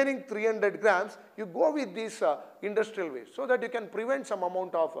remaining 300 grams you go with this industrial waste, so that you can prevent some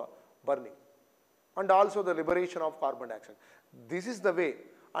amount of burning and also the liberation of carbon dioxide. This is the way.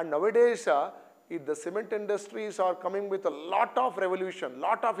 And nowadays, the cement industries are coming with a lot of revolution,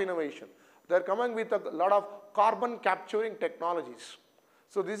 lot of innovation. They are coming with a lot of carbon capturing technologies.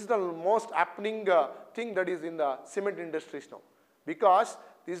 So this is the most happening thing that is in the cement industries now. Because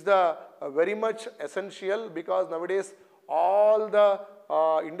this is the very much essential, because nowadays all the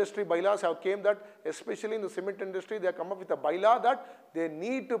industry bylaws have came that, especially in the cement industry, they have come up with a bylaw that they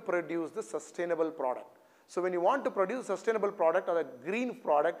need to produce the sustainable product. So when you want to produce a sustainable product or a green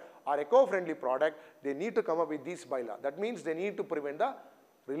product or eco-friendly product, they need to come up with this bylaw. That means they need to prevent the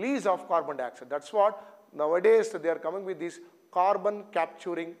release of carbon dioxide. That's what nowadays they are coming with these carbon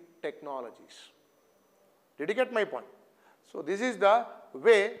capturing technologies. Did you get my point? So this is the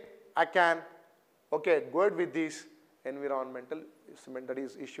way I can, okay, go ahead with these environmental cement, that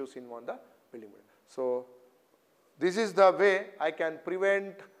is issues involved in the building material. So this is the way I can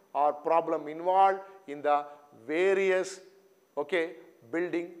prevent or problem involved in the various, okay,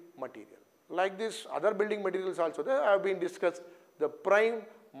 building material. Like this other building materials also, there have been discussed the prime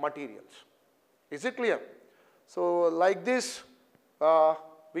materials. Is it clear? So like this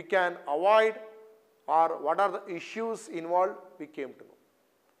we can avoid, or what are the issues involved we came to know.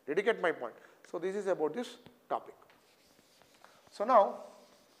 Did you get my point? So this is about this topic. So now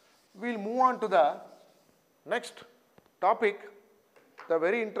we will move on to the next topic. The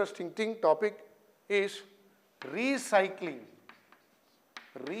very interesting topic is recycling.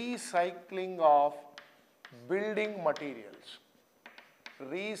 Recycling of building materials.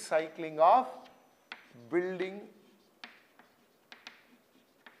 Recycling of building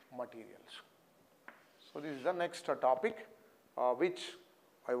materials. So this is the next topic which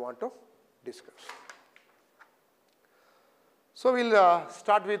I want to discuss. So we will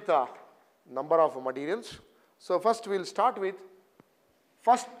start with a number of materials. So first we will start with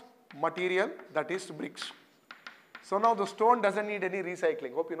first material, that is bricks. So now the stone doesn't need any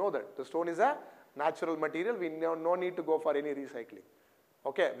recycling. Hope you know that. The stone is a natural material. We no need to go for any recycling.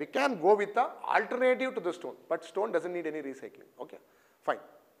 Okay, we can go with the alternative to the stone, but stone doesn't need any recycling. Okay, fine.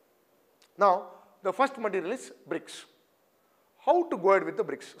 Now the first material is bricks. How to go ahead with the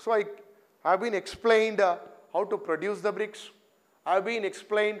bricks? So I have been explained how to produce the bricks. I have been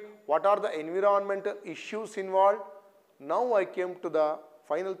explained what are the environmental issues involved. Now I came to the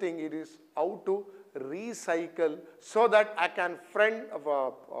final thing, it is how to recycle so that I can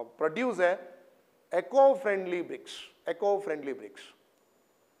produce a eco-friendly bricks. Eco-friendly bricks.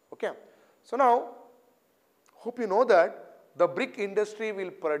 Okay. So now, hope you know that the brick industry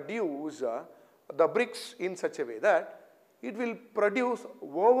will produce the bricks in such a way that it will produce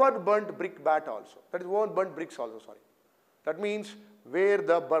overburnt brick bat also. That is overburnt bricks also, sorry. That means where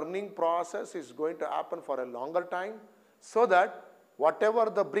the burning process is going to happen for a longer time, so that whatever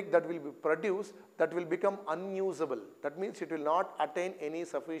the brick that will be produced, that will become unusable. That means it will not attain any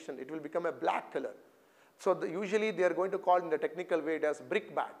sufficient, it will become a black color. So usually they are going to call in the technical way it as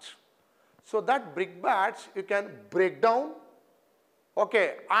brick bats. So that brick bats you can break down,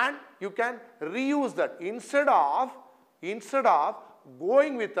 okay, and you can reuse that instead of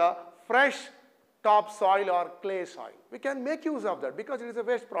going with a fresh topsoil or clay soil. We can make use of that because it is a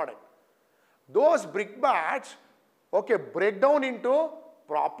waste product. Those brick bats, okay, break down into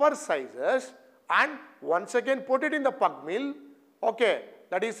proper sizes and once again put it in the pug mill, okay,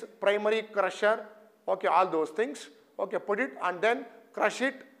 that is primary crusher, okay, all those things, okay, put it and then crush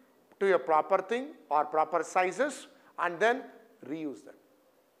it to a proper thing or proper sizes and then reuse that.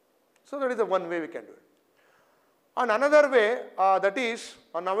 So that is the one way we can do it. And another way that is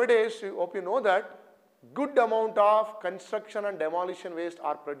nowadays, you hope you know that good amount of construction and demolition waste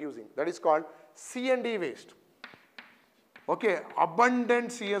are producing. That is called C&D waste. Okay,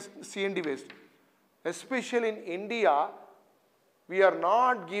 abundant C&D waste. Especially in India, we are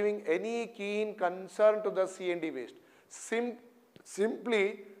not giving any keen concern to the C&D waste.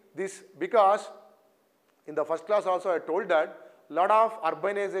 Simply this because in the first class also I told that lot of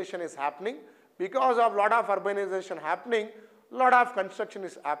urbanization is happening. Because of lot of urbanization happening, lot of construction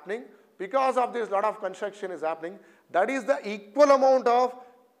is happening. Because of this lot of construction is happening, that is the equal amount of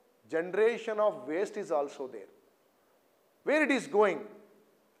generation of waste is also there. Where it is going?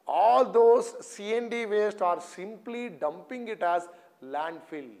 All those C&D waste are simply dumping it as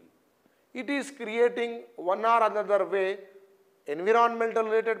landfill. It is creating one or another way environmental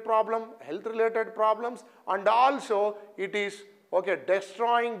related problem, health related problems, and also it is okay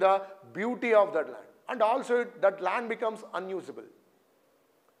destroying the beauty of that land, and also that land becomes unusable.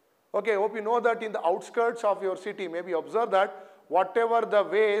 Okay, hope you know that in the outskirts of your city, maybe observe that whatever the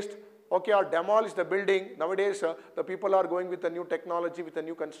waste okay, or demolish the building. Nowadays, the people are going with a new technology, with a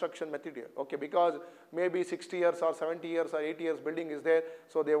new construction material, okay, because maybe 60 years or 70 years or 80 years building is there,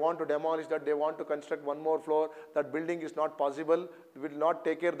 so they want to demolish that, they want to construct one more floor, that building is not possible, will not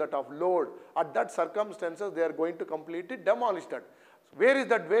take care that of load. At that circumstances, they are going to completely demolish that. Where is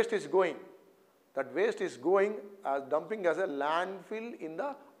that waste is going? That waste is going as dumping as a landfill in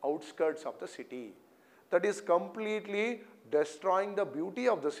the outskirts of the city. That is completely destroying the beauty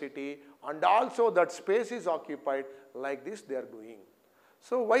of the city, and also that space is occupied like this they are doing.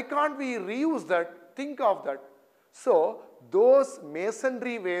 So why can't we reuse that? Think of that. So those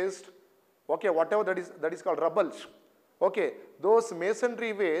masonry waste, okay, whatever that is called rubbles, okay, those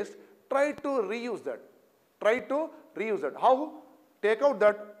masonry waste, try to reuse that. Try to reuse that. How? Take out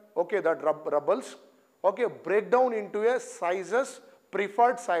that, okay, that rubbles, okay, break down into a sizes,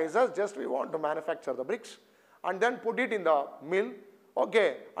 preferred sizes, just we want to manufacture the bricks, and then put it in the mill,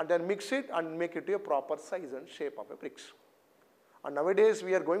 okay, and then mix it and make it to a proper size and shape of a bricks. And nowadays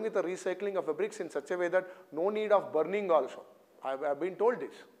we are going with the recycling of the bricks in such a way that no need of burning also. I have been told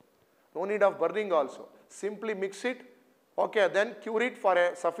this. No need of burning also. Simply mix it, okay, then cure it for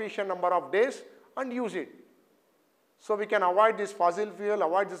a sufficient number of days and use it. So we can avoid this fossil fuel,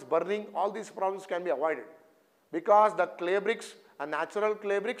 avoid this burning, all these problems can be avoided. Because the clay bricks and natural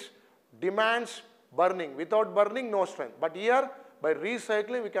clay bricks demands burning. Without burning, no strength. But here, by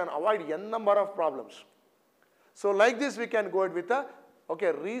recycling, we can avoid n number of problems. So like this, we can go with a,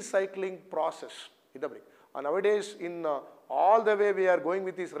 okay, recycling process in the brick. And nowadays, in all the way we are going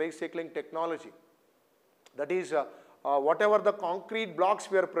with this recycling technology. That is, whatever the concrete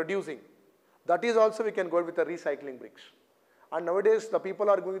blocks we are producing, that is also we can go with the recycling bricks. And nowadays, the people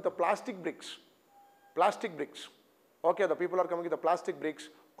are going with the plastic bricks. Plastic bricks. Okay, the people are coming with the plastic bricks,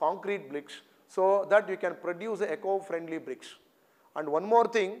 concrete bricks, so that you can produce eco-friendly bricks. And one more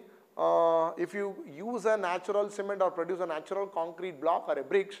thing, if you use a natural cement or produce a natural concrete block or a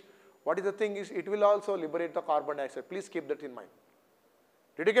bricks, what is the thing is, it will also liberate the carbon dioxide. Please keep that in mind.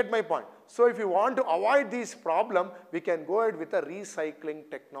 Did you get my point? So if you want to avoid this problem, we can go ahead with the recycling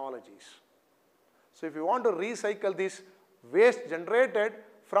technologies. So if you want to recycle this waste generated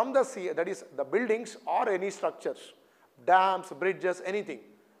from the sea, that is the buildings or any structures, dams, bridges, anything,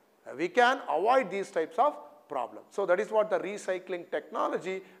 we can avoid these types of problems. So that is what the recycling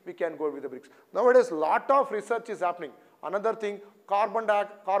technology, we can go with the bricks. Nowadays, lot of research is happening. Another thing,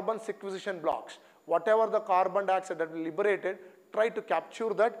 carbon sequestration blocks. Whatever the carbon dioxide that we liberated, try to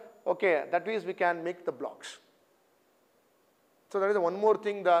capture that. Okay, that means we can make the blocks. So that is one more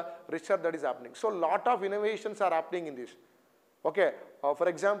thing, the research that is happening. So lot of innovations are happening in this. Okay, for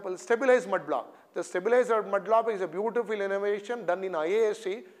example, stabilized mud block. The stabilized mud block is a beautiful innovation done in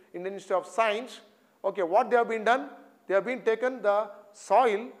IISc, Indian Institute of Science. Okay, what they have been done? They have been taken the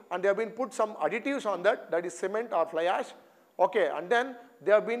soil and they have been put some additives on that, that is cement or fly ash. Okay, and then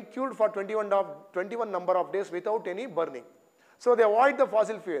they have been cured for 21 number of days without any burning. So they avoid the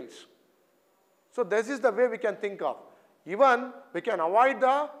fossil fuels. So this is the way we can think of. Even we can avoid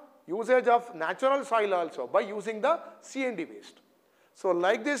the usage of natural soil also by using the C&D waste. So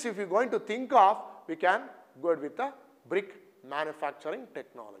like this, if you're going to think of, we can go with the brick manufacturing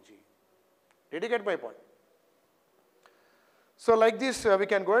technology. Did you get my point? So like this, we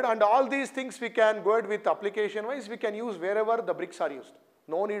can go ahead, and all these things we can go ahead with application wise, we can use wherever the bricks are used.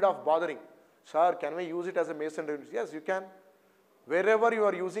 No need of bothering. Sir, can we use it as a masonry unit? Yes, you can. Wherever you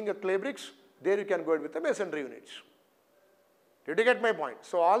are using a clay bricks, there you can go ahead with the masonry units. Did you get my point?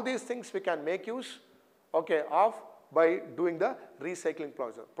 So all these things we can make use, okay, of by doing the recycling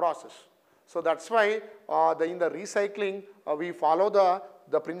process. So that's why in the recycling, we follow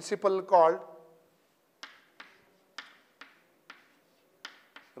the principle called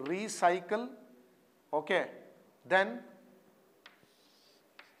recycle, okay, then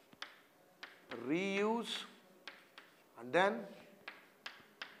reuse, and then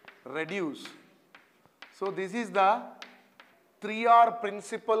reduce. So this is the 3R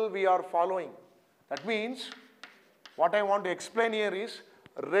principle we are following. That means what I want to explain here is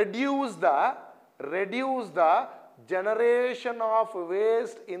reduce the generation of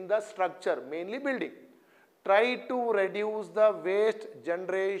waste in the structure, mainly building. Try to reduce the waste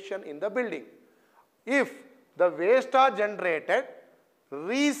generation in the building. If the waste are generated,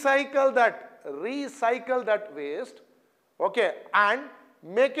 recycle that waste, okay, and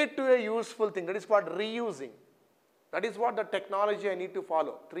make it to a useful thing. That is called reusing. That is what the technology I need to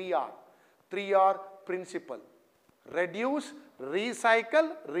follow. 3R principle. Reduce,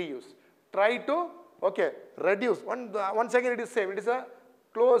 recycle, reuse. Try to, okay, reduce. Once again it is same. It is a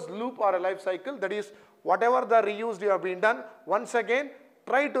closed loop or a life cycle. That is, whatever the reused you have been done, once again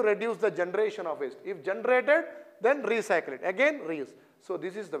try to reduce the generation of waste. If generated, then recycle it. Again, reuse. So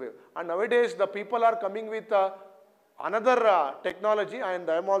this is the way. And nowadays, the people are coming with another technology, and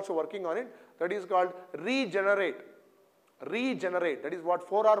I am also working on it. That is called regenerate. Regenerate. That is what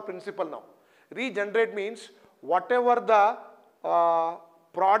 4R principle now. Regenerate means whatever the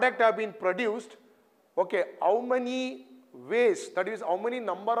product have been produced, okay, how many waste, that is how many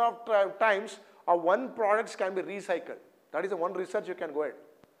number of times one products can be recycled. That is the one research you can go ahead.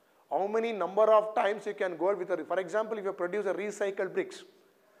 How many number of times you can go ahead with for example, if you produce a recycled bricks,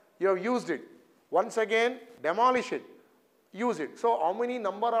 you have used it. Once again, demolish it, use it. So how many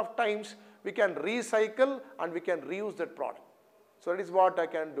number of times we can recycle and we can reuse that product. So that is what I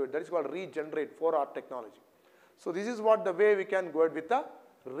can do. That is called regenerate, 4R technology. So this is what the way we can go ahead with the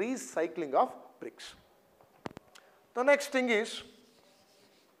recycling of bricks. The next thing is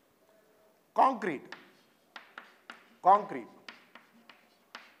concrete. Concrete.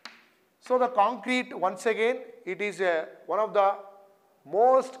 So the concrete, once again, it is one of the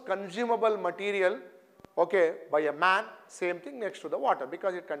most consumable material, okay, by a man. Same thing next to the water,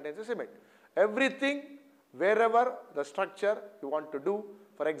 because it contains the cement. Everything, wherever the structure you want to do,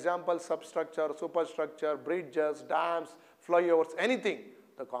 for example, substructure, superstructure, bridges, dams, flyovers, anything,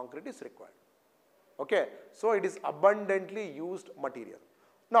 the concrete is required. Okay, so it is abundantly used material.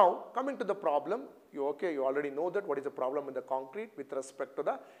 Now, coming to the problem, you already know that what is the problem in the concrete with respect to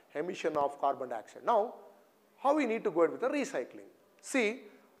the emission of carbon dioxide. Now, how we need to go ahead with the recycling? See,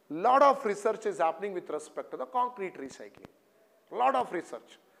 lot of research is happening with respect to the concrete recycling. Lot of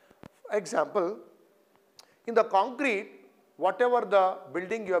research. Example, in the concrete, whatever the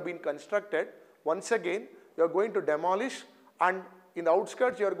building you have been constructed, once again, you are going to demolish, and in the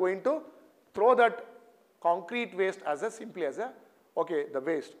outskirts, you are going to throw that concrete waste as simply as the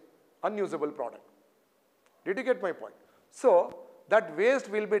waste, unusable product. Did you get my point? So that waste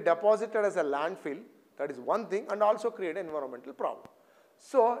will be deposited as a landfill. That is one thing, and also create an environmental problem.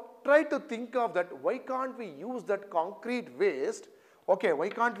 So try to think of that. Why can't we use that concrete waste? Okay, why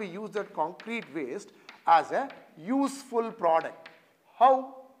can't we use that concrete waste as a useful product?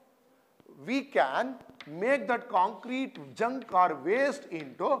 How? We can make that concrete junk or waste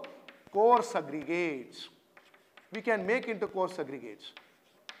into coarse aggregates. We can make into coarse aggregates.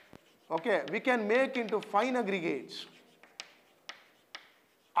 Okay, we can make into fine aggregates.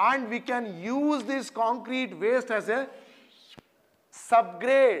 And we can use this concrete waste as a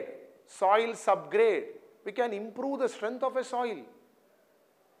subgrade, soil subgrade. We can improve the strength of a soil.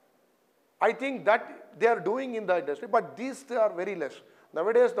 I think that they are doing in the industry, but these are very less.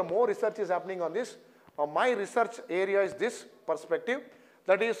 Nowadays, the more research is happening on this. My research area is this perspective.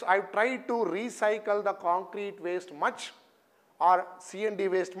 That is, I try to recycle the concrete waste much, or C&D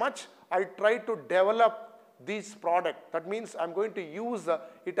waste much. I try to develop this product. That means I'm going to use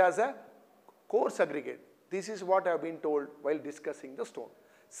it as a coarse aggregate. This is what I have been told while discussing the stone.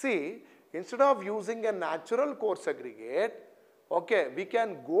 See, instead of using a natural coarse aggregate, okay, we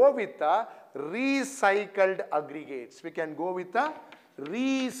can go with the recycled aggregates. We can go with the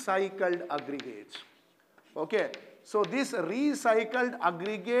recycled aggregates. Okay, so this recycled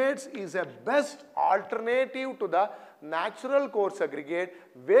aggregates is a best alternative to the natural coarse aggregate,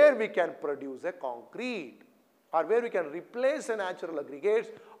 where we can produce a concrete, or where we can replace a natural aggregates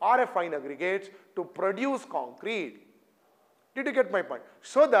or a fine aggregates to produce concrete. Did you get my point?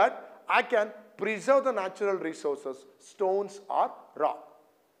 So that I can preserve the natural resources, stones or rock.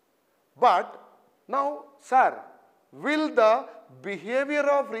 But now, sir, will the behavior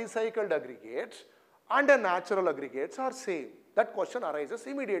of recycled aggregates and a natural aggregates are same? That question arises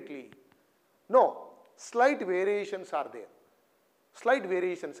immediately. No, slight variations are there. Slight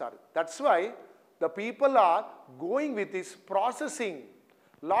variations are. That's why the people are going with this processing.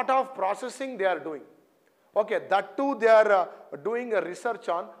 Lot of processing they are doing. Okay, that too they are doing a research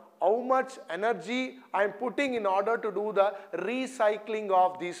on how much energy I am putting in order to do the recycling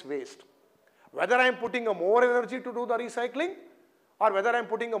of this waste. Whether I am putting a more energy to do the recycling, or whether I am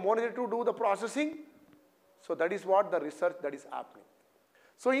putting a more energy to do the processing. So that is what the research that is happening.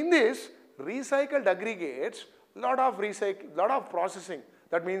 So in this recycled aggregates, lot of processing.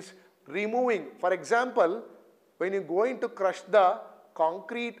 That means removing. For example, when you go into crush the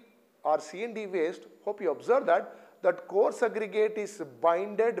concrete or C&D waste, hope you observe that coarse aggregate is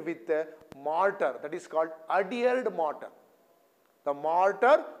binded with a mortar, that is called adhered mortar. The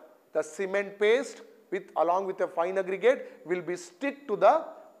mortar, the cement paste along with a fine aggregate will be stick to the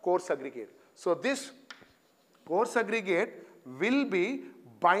coarse aggregate. So this coarse aggregate will be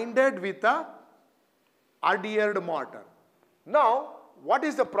binded with a adhered mortar. Now, what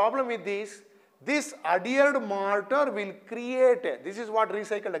is the problem with this? this adhered mortar will create this is what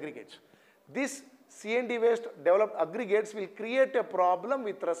recycled aggregates. This C&D waste developed aggregates will create a problem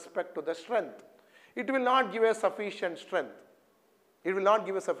with respect to the strength. It will not give a sufficient strength. It will not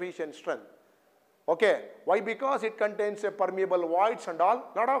give a sufficient strength. Okay, why? Because it contains a permeable voids and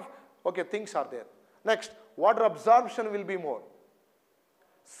all, lot of things are there. Next, water absorption will be more.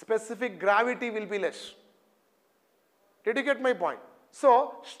 Specific gravity will be less. Did you get my point?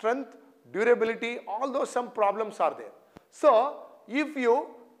 So, strength, durability, all those some problems are there. So, if you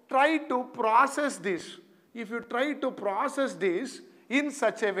try to process this, in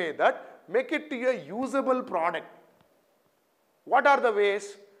such a way that make it a usable product, what are the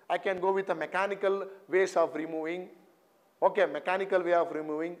ways? I can go with a mechanical ways of removing, mechanical way of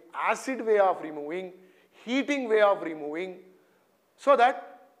removing, acid way of removing, heating way of removing, so that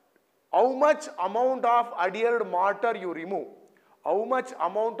how much amount of adhered mortar you remove,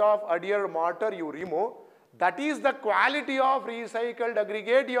 that is the quality of recycled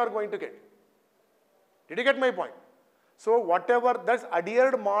aggregate you are going to get. Did you get my point? So whatever this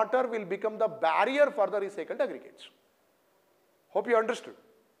adhered mortar will become the barrier for the recycled aggregates. Hope you understood.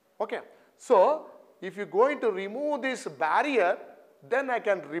 Okay. So if you are going to remove this barrier, then I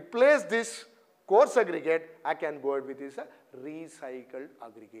can replace this coarse aggregate, I can go with this recycled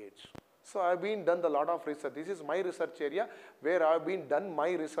aggregates. So I have been done a lot of research. This is my research area where I have been done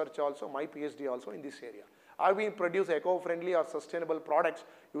my research also, my PhD also in this area. I have been produced eco-friendly or sustainable products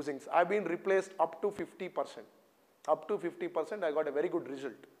using, I have been replaced up to 50%. Up to 50% I got a very good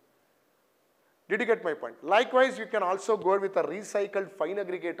result. Did you get my point? Likewise, you can also go with a recycled fine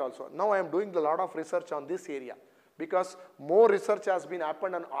aggregate also. Now I am doing a lot of research on this area because more research has been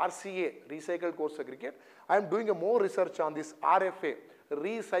happened on RCA, recycled coarse aggregate. I am doing a more research on this RFA,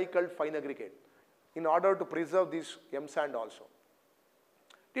 recycled fine aggregate, in order to preserve this M sand also.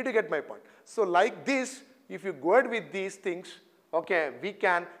 Did you get my point? So like this, if you go ahead with these things, okay, we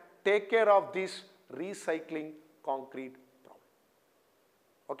can take care of this recycling concrete problem.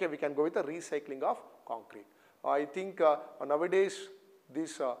 Okay, we can go with the recycling of concrete. I think nowadays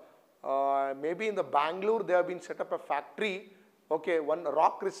this maybe in the Bangalore they have been set up a factory. Okay, one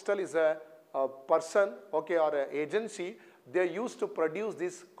Rock Crystal is a person, okay, or an agency. They are used to produce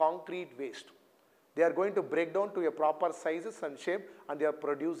this concrete waste. They are going to break down to a proper sizes and shape, and they are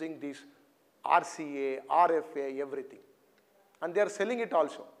producing this RCA, RFA, everything. And they are selling it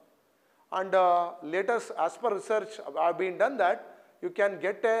also. And latest, as per research have been done, that you can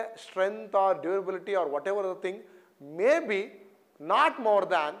get a strength or durability or whatever the thing, maybe not more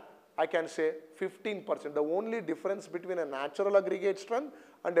than, I can say 15%. The only difference between a natural aggregate strength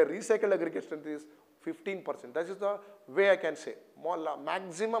and a recycled aggregate strength is 15%. That is the way I can say. More,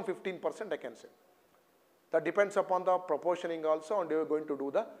 maximum 15% I can say. That depends upon the proportioning also, and you are going to do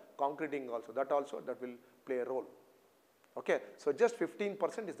the concreting also. That will play a role. Okay, so just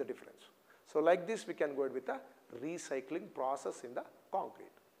 15% is the difference. So like this we can go ahead with the recycling process in the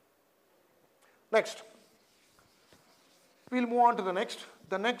concrete. Next, we will move on to the next.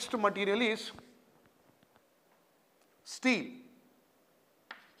 The next material is steel.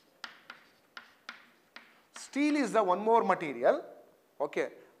 Steel is the one more material. Okay,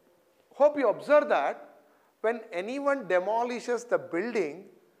 hope you observe that when anyone demolishes the building,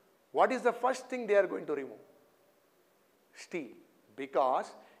 what is the first thing they are going to remove? Steel,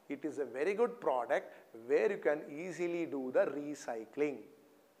 because it is a very good product where you can easily do the recycling.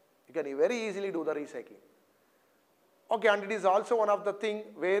 You can very easily do the recycling. Okay, and it is also one of the thing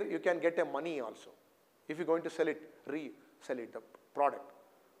where you can get a money also. If you are going to sell it, resell it, the product.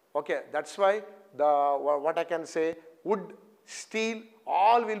 Okay, that's why what I can say, wood, steel,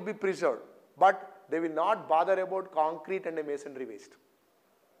 all will be preserved, but they will not bother about concrete and a masonry waste.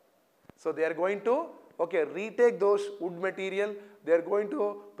 So they are going to, okay, retake those wood material, they are going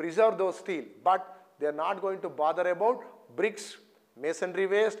to preserve those steel, but they are not going to bother about bricks, masonry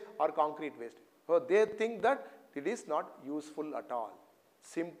waste or concrete waste. So they think that it is not useful at all,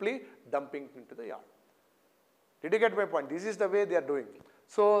 simply dumping into the yard. Did you get my point? This is the way they are doing.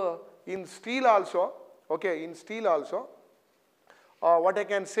 So in steel also, okay, in steel also, what I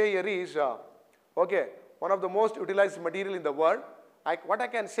can say here is, okay, one of the most utilized material in the world. What I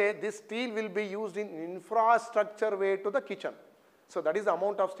can say, this steel will be used in infrastructure way to the kitchen. So that is the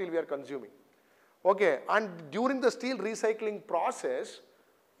amount of steel we are consuming. Okay, and during the steel recycling process,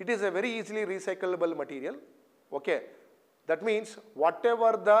 it is a very easily recyclable material. Okay, that means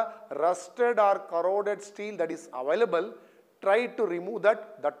whatever the rusted or corroded steel that is available, try to remove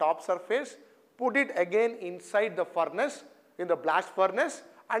that, the top surface, put it again inside the furnace, in the blast furnace,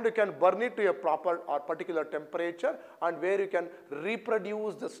 and you can burn it to a proper or particular temperature, and where you can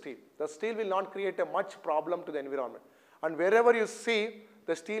reproduce the steel. The steel will not create a much problem to the environment. And wherever you see,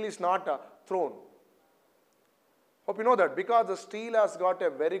 the steel is not thrown. Hope you know that, because the steel has got a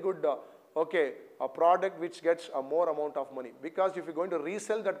very good a product which gets a more amount of money. Because if you're going to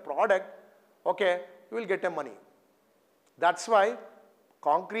resell that product, okay, you will get a money. That's why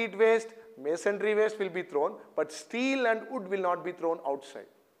concrete waste, masonry waste will be thrown, but steel and wood will not be thrown outside.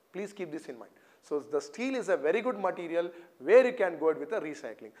 Please keep this in mind. So the steel is a very good material where you can go with the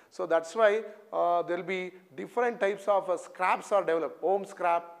recycling. So that's why there will be different types of scraps are developed. Home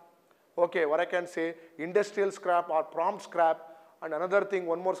scrap, okay, what I can say, industrial scrap or prompt scrap, and another thing,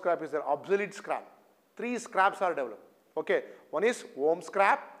 one more scrap is the obsolete scrap. 3 scraps are developed. Okay, one is home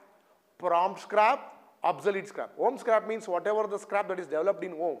scrap, prompt scrap, obsolete scrap. Home scrap means whatever the scrap that is developed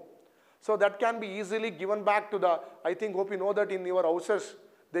in home. So that can be easily given back to the, I think, hope you know that in your houses,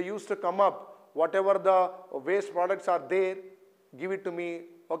 they used to come up, whatever the waste products are there, give it to me.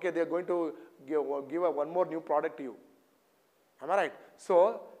 Okay, they are going to give one more new product to you. Am I right?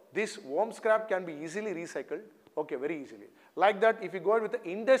 So this home scrap can be easily recycled. Okay, very easily. Like that, if you go with the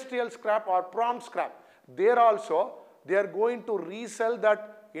industrial scrap or prompt scrap, there also, they are going to resell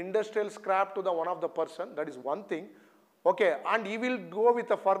that industrial scrap to the one of the person. That is one thing. Okay, and he will go with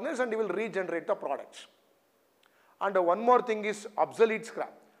the furnace and he will regenerate the products. And one more thing is obsolete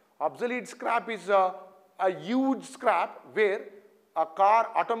scrap. Obsolete scrap is a huge scrap where a car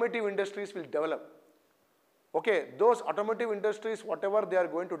automotive industries will develop. Okay, those automotive industries, whatever they are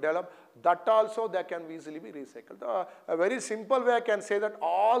going to develop, that also they can easily be recycled. A very simple way I can say that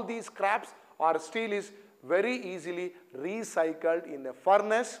all these scraps or steel is very easily recycled in a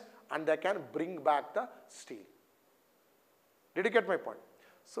furnace, and they can bring back the steel. Did you get my point?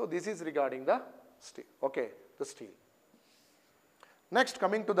 So this is regarding the steel. Okay, the steel. Next,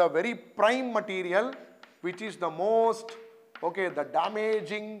 coming to the very prime material, which is the most, okay, the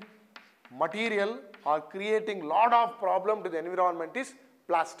damaging material or creating lot of problem to the environment is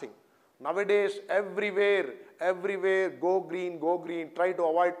plastic. Nowadays, everywhere, go green, try to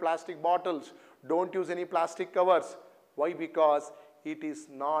avoid plastic bottles, don't use any plastic covers. Why? Because it is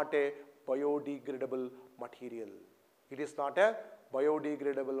not a biodegradable material. It is not a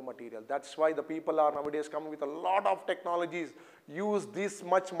biodegradable material. That's why the people are nowadays coming with a lot of technologies. Use this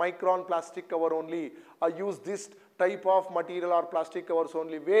much micron plastic cover only, or use this type of material or plastic covers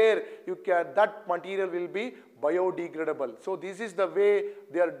only, where you can, that material will be biodegradable. So this is the way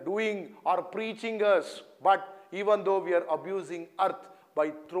they are doing or preaching us. But even though we are abusing earth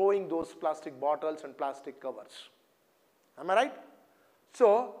by throwing those plastic bottles and plastic covers. Am I right?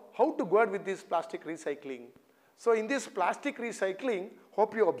 So how to go ahead with this plastic recycling? So in this plastic recycling,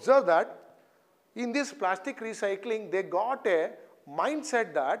 hope you observe that in this plastic recycling, they got a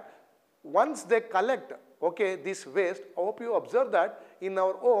mindset that once they collect, okay, this waste, I hope you observe that in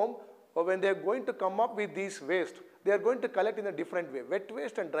our home, when they are going to come up with this waste, they are going to collect in a different way, wet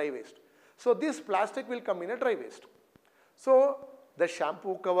waste and dry waste. So this plastic will come in a dry waste. So the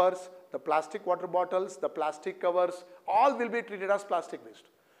shampoo covers, the plastic water bottles, the plastic covers, all will be treated as plastic waste.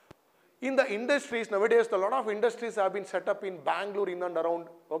 In the industries, nowadays, a lot of industries have been set up in Bangalore, in and around,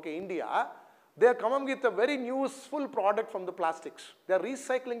 okay, India. They are coming with a very useful product from the plastics. They are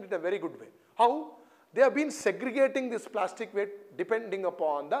recycling it in a very good way. How? They have been segregating this plastic waste depending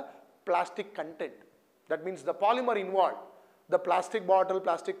upon the plastic content. That means the polymer involved. The plastic bottle,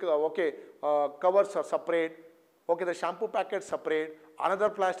 plastic covers are separate. Okay, the shampoo packet separate. Another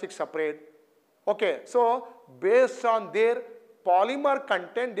plastic separate. Okay, so based on their polymer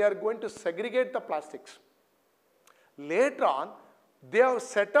content, they are going to segregate the plastics. Later on, they have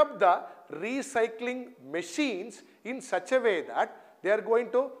set up the recycling machines in such a way that they are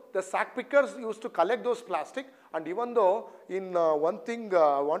going to, the sack pickers used to collect those plastic, and even though in one thing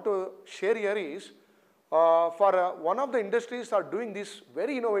I want to share here is, for one of the industries are doing this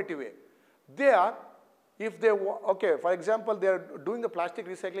very innovative way. They are, if they, okay, for example, they are doing the plastic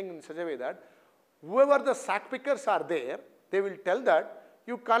recycling in such a way that whoever the sack pickers are there, they will tell that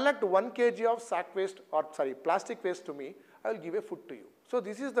you collect 1 kg of sack waste, or sorry, plastic waste to me, I will give a food to you. So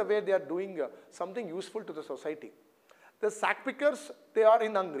this is the way they are doing something useful to the society. The sack pickers, they are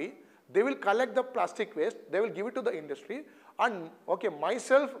in hungry, they will collect the plastic waste, they will give it to the industry, and okay,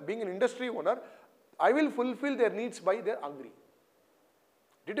 myself being an industry owner, I will fulfill their needs by their hungry.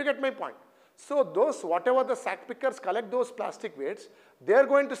 Did you get my point? So those, whatever the sack pickers collect those plastic wastes, they are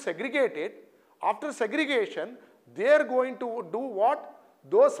going to segregate it. After segregation, they are going to do what?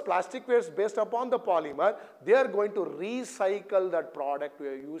 Those plastic waste based upon the polymer, they are going to recycle that product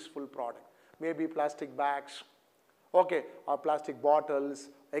to a useful product. Maybe plastic bags, Okay, or plastic bottles,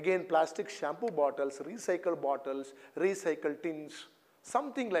 again plastic shampoo bottles, recycled tins,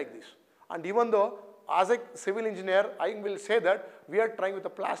 something like this. And even though as a civil engineer, I will say that we are trying with the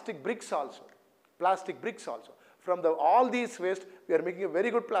plastic bricks also. Plastic bricks also. From all these waste, we are making a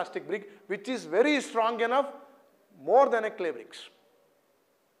very good plastic brick which is very strong enough, more than a clay bricks.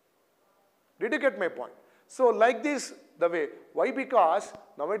 Did you get my point? So like this the way. Why? Because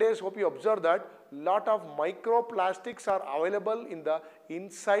nowadays hope you observe that lot of microplastics are available in the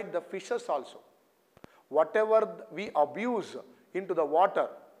inside the fishes also. Whatever we abuse into the water,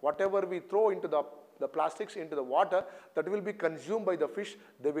 whatever we throw into the plastics into the water, that will be consumed by the fish,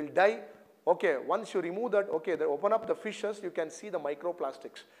 they will die. Okay, once you remove that, okay, they open up the fishes, you can see the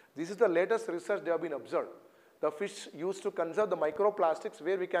microplastics. This is the latest research they have been observed. The fish used to conserve the microplastics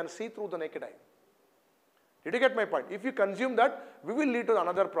where we can see through the naked eye. Did you get my point? If you consume that, we will lead to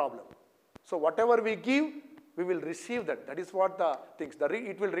another problem. So whatever we give, we will receive that. That is what the things,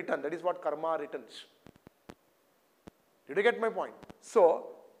 it will return. That is what karma returns. Did you get my point? So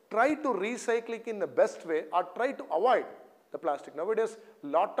try to recycle in the best way or try to avoid the plastic. Nowadays,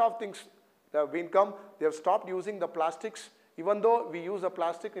 lot of things have been come. They have stopped using the plastics. Even though we use the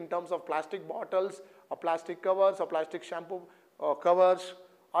plastic in terms of plastic bottles or plastic covers or plastic shampoo covers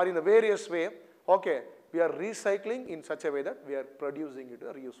or in a various way, okay, we are recycling in such a way that we are producing it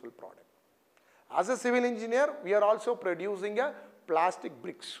a reusable product. As a civil engineer, we are also producing a plastic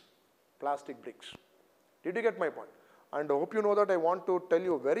bricks. Plastic bricks. Did you get my point? And I hope you know that I want to tell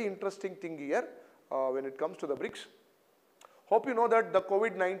you a very interesting thing here when it comes to the bricks. Hope you know that the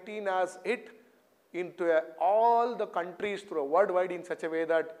COVID-19 has hit into all the countries through worldwide in such a way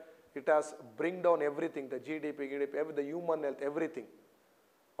that it has bring down everything, the GDP, the human health, everything.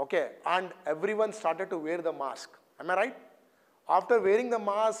 Okay, and everyone started to wear the mask. Am I right? After wearing the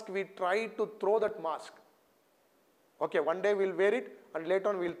mask, we try to throw that mask. Okay, one day we'll wear it and later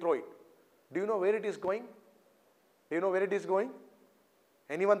on we'll throw it. Do you know where it is going? Do you know where it is going?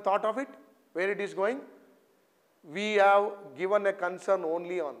 Anyone thought of it? Where it is going? We have given a concern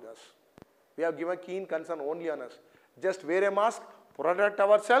only on this. We have given keen concern only on us. Just wear a mask, protect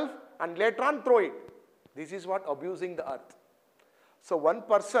ourselves and later on throw it. This is what abusing the earth. So one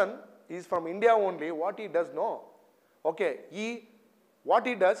person is from India only, what he does know. Okay, what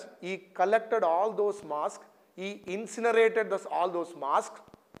he does, he collected all those masks, he incinerated all those masks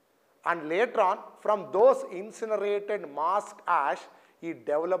and later on from those incinerated mask ash, he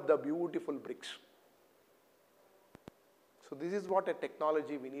developed the beautiful bricks. So this is what a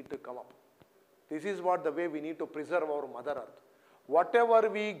technology we need to come up. This is what the way we need to preserve our Mother Earth. Whatever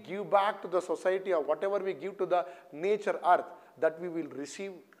we give back to the society or whatever we give to the nature earth, that we will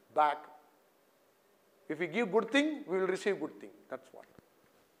receive back. If we give good thing, we will receive good thing. That's what.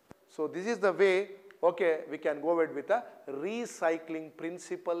 So this is the way, okay, we can go ahead with the recycling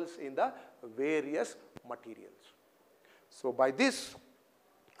principles in the various materials. So by this,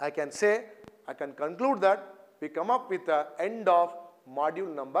 I can conclude that we come up with the end of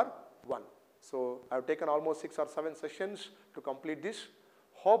module number 1. So I have taken almost 6 or 7 sessions to complete this.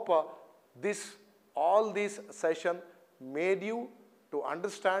 Hope all these session made you to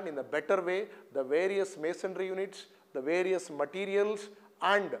understand in a better way the various masonry units, the various materials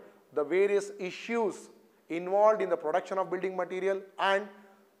and the various issues involved in the production of building material and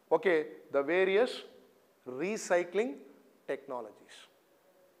okay, the various recycling technologies.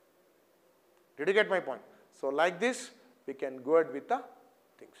 Did you get my point? So like this, we can go ahead with the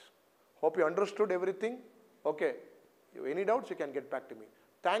things. Hope you understood everything. Okay, any doubts you can get back to me.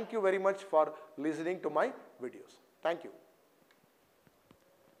 Thank you very much for listening to my videos. Thank you.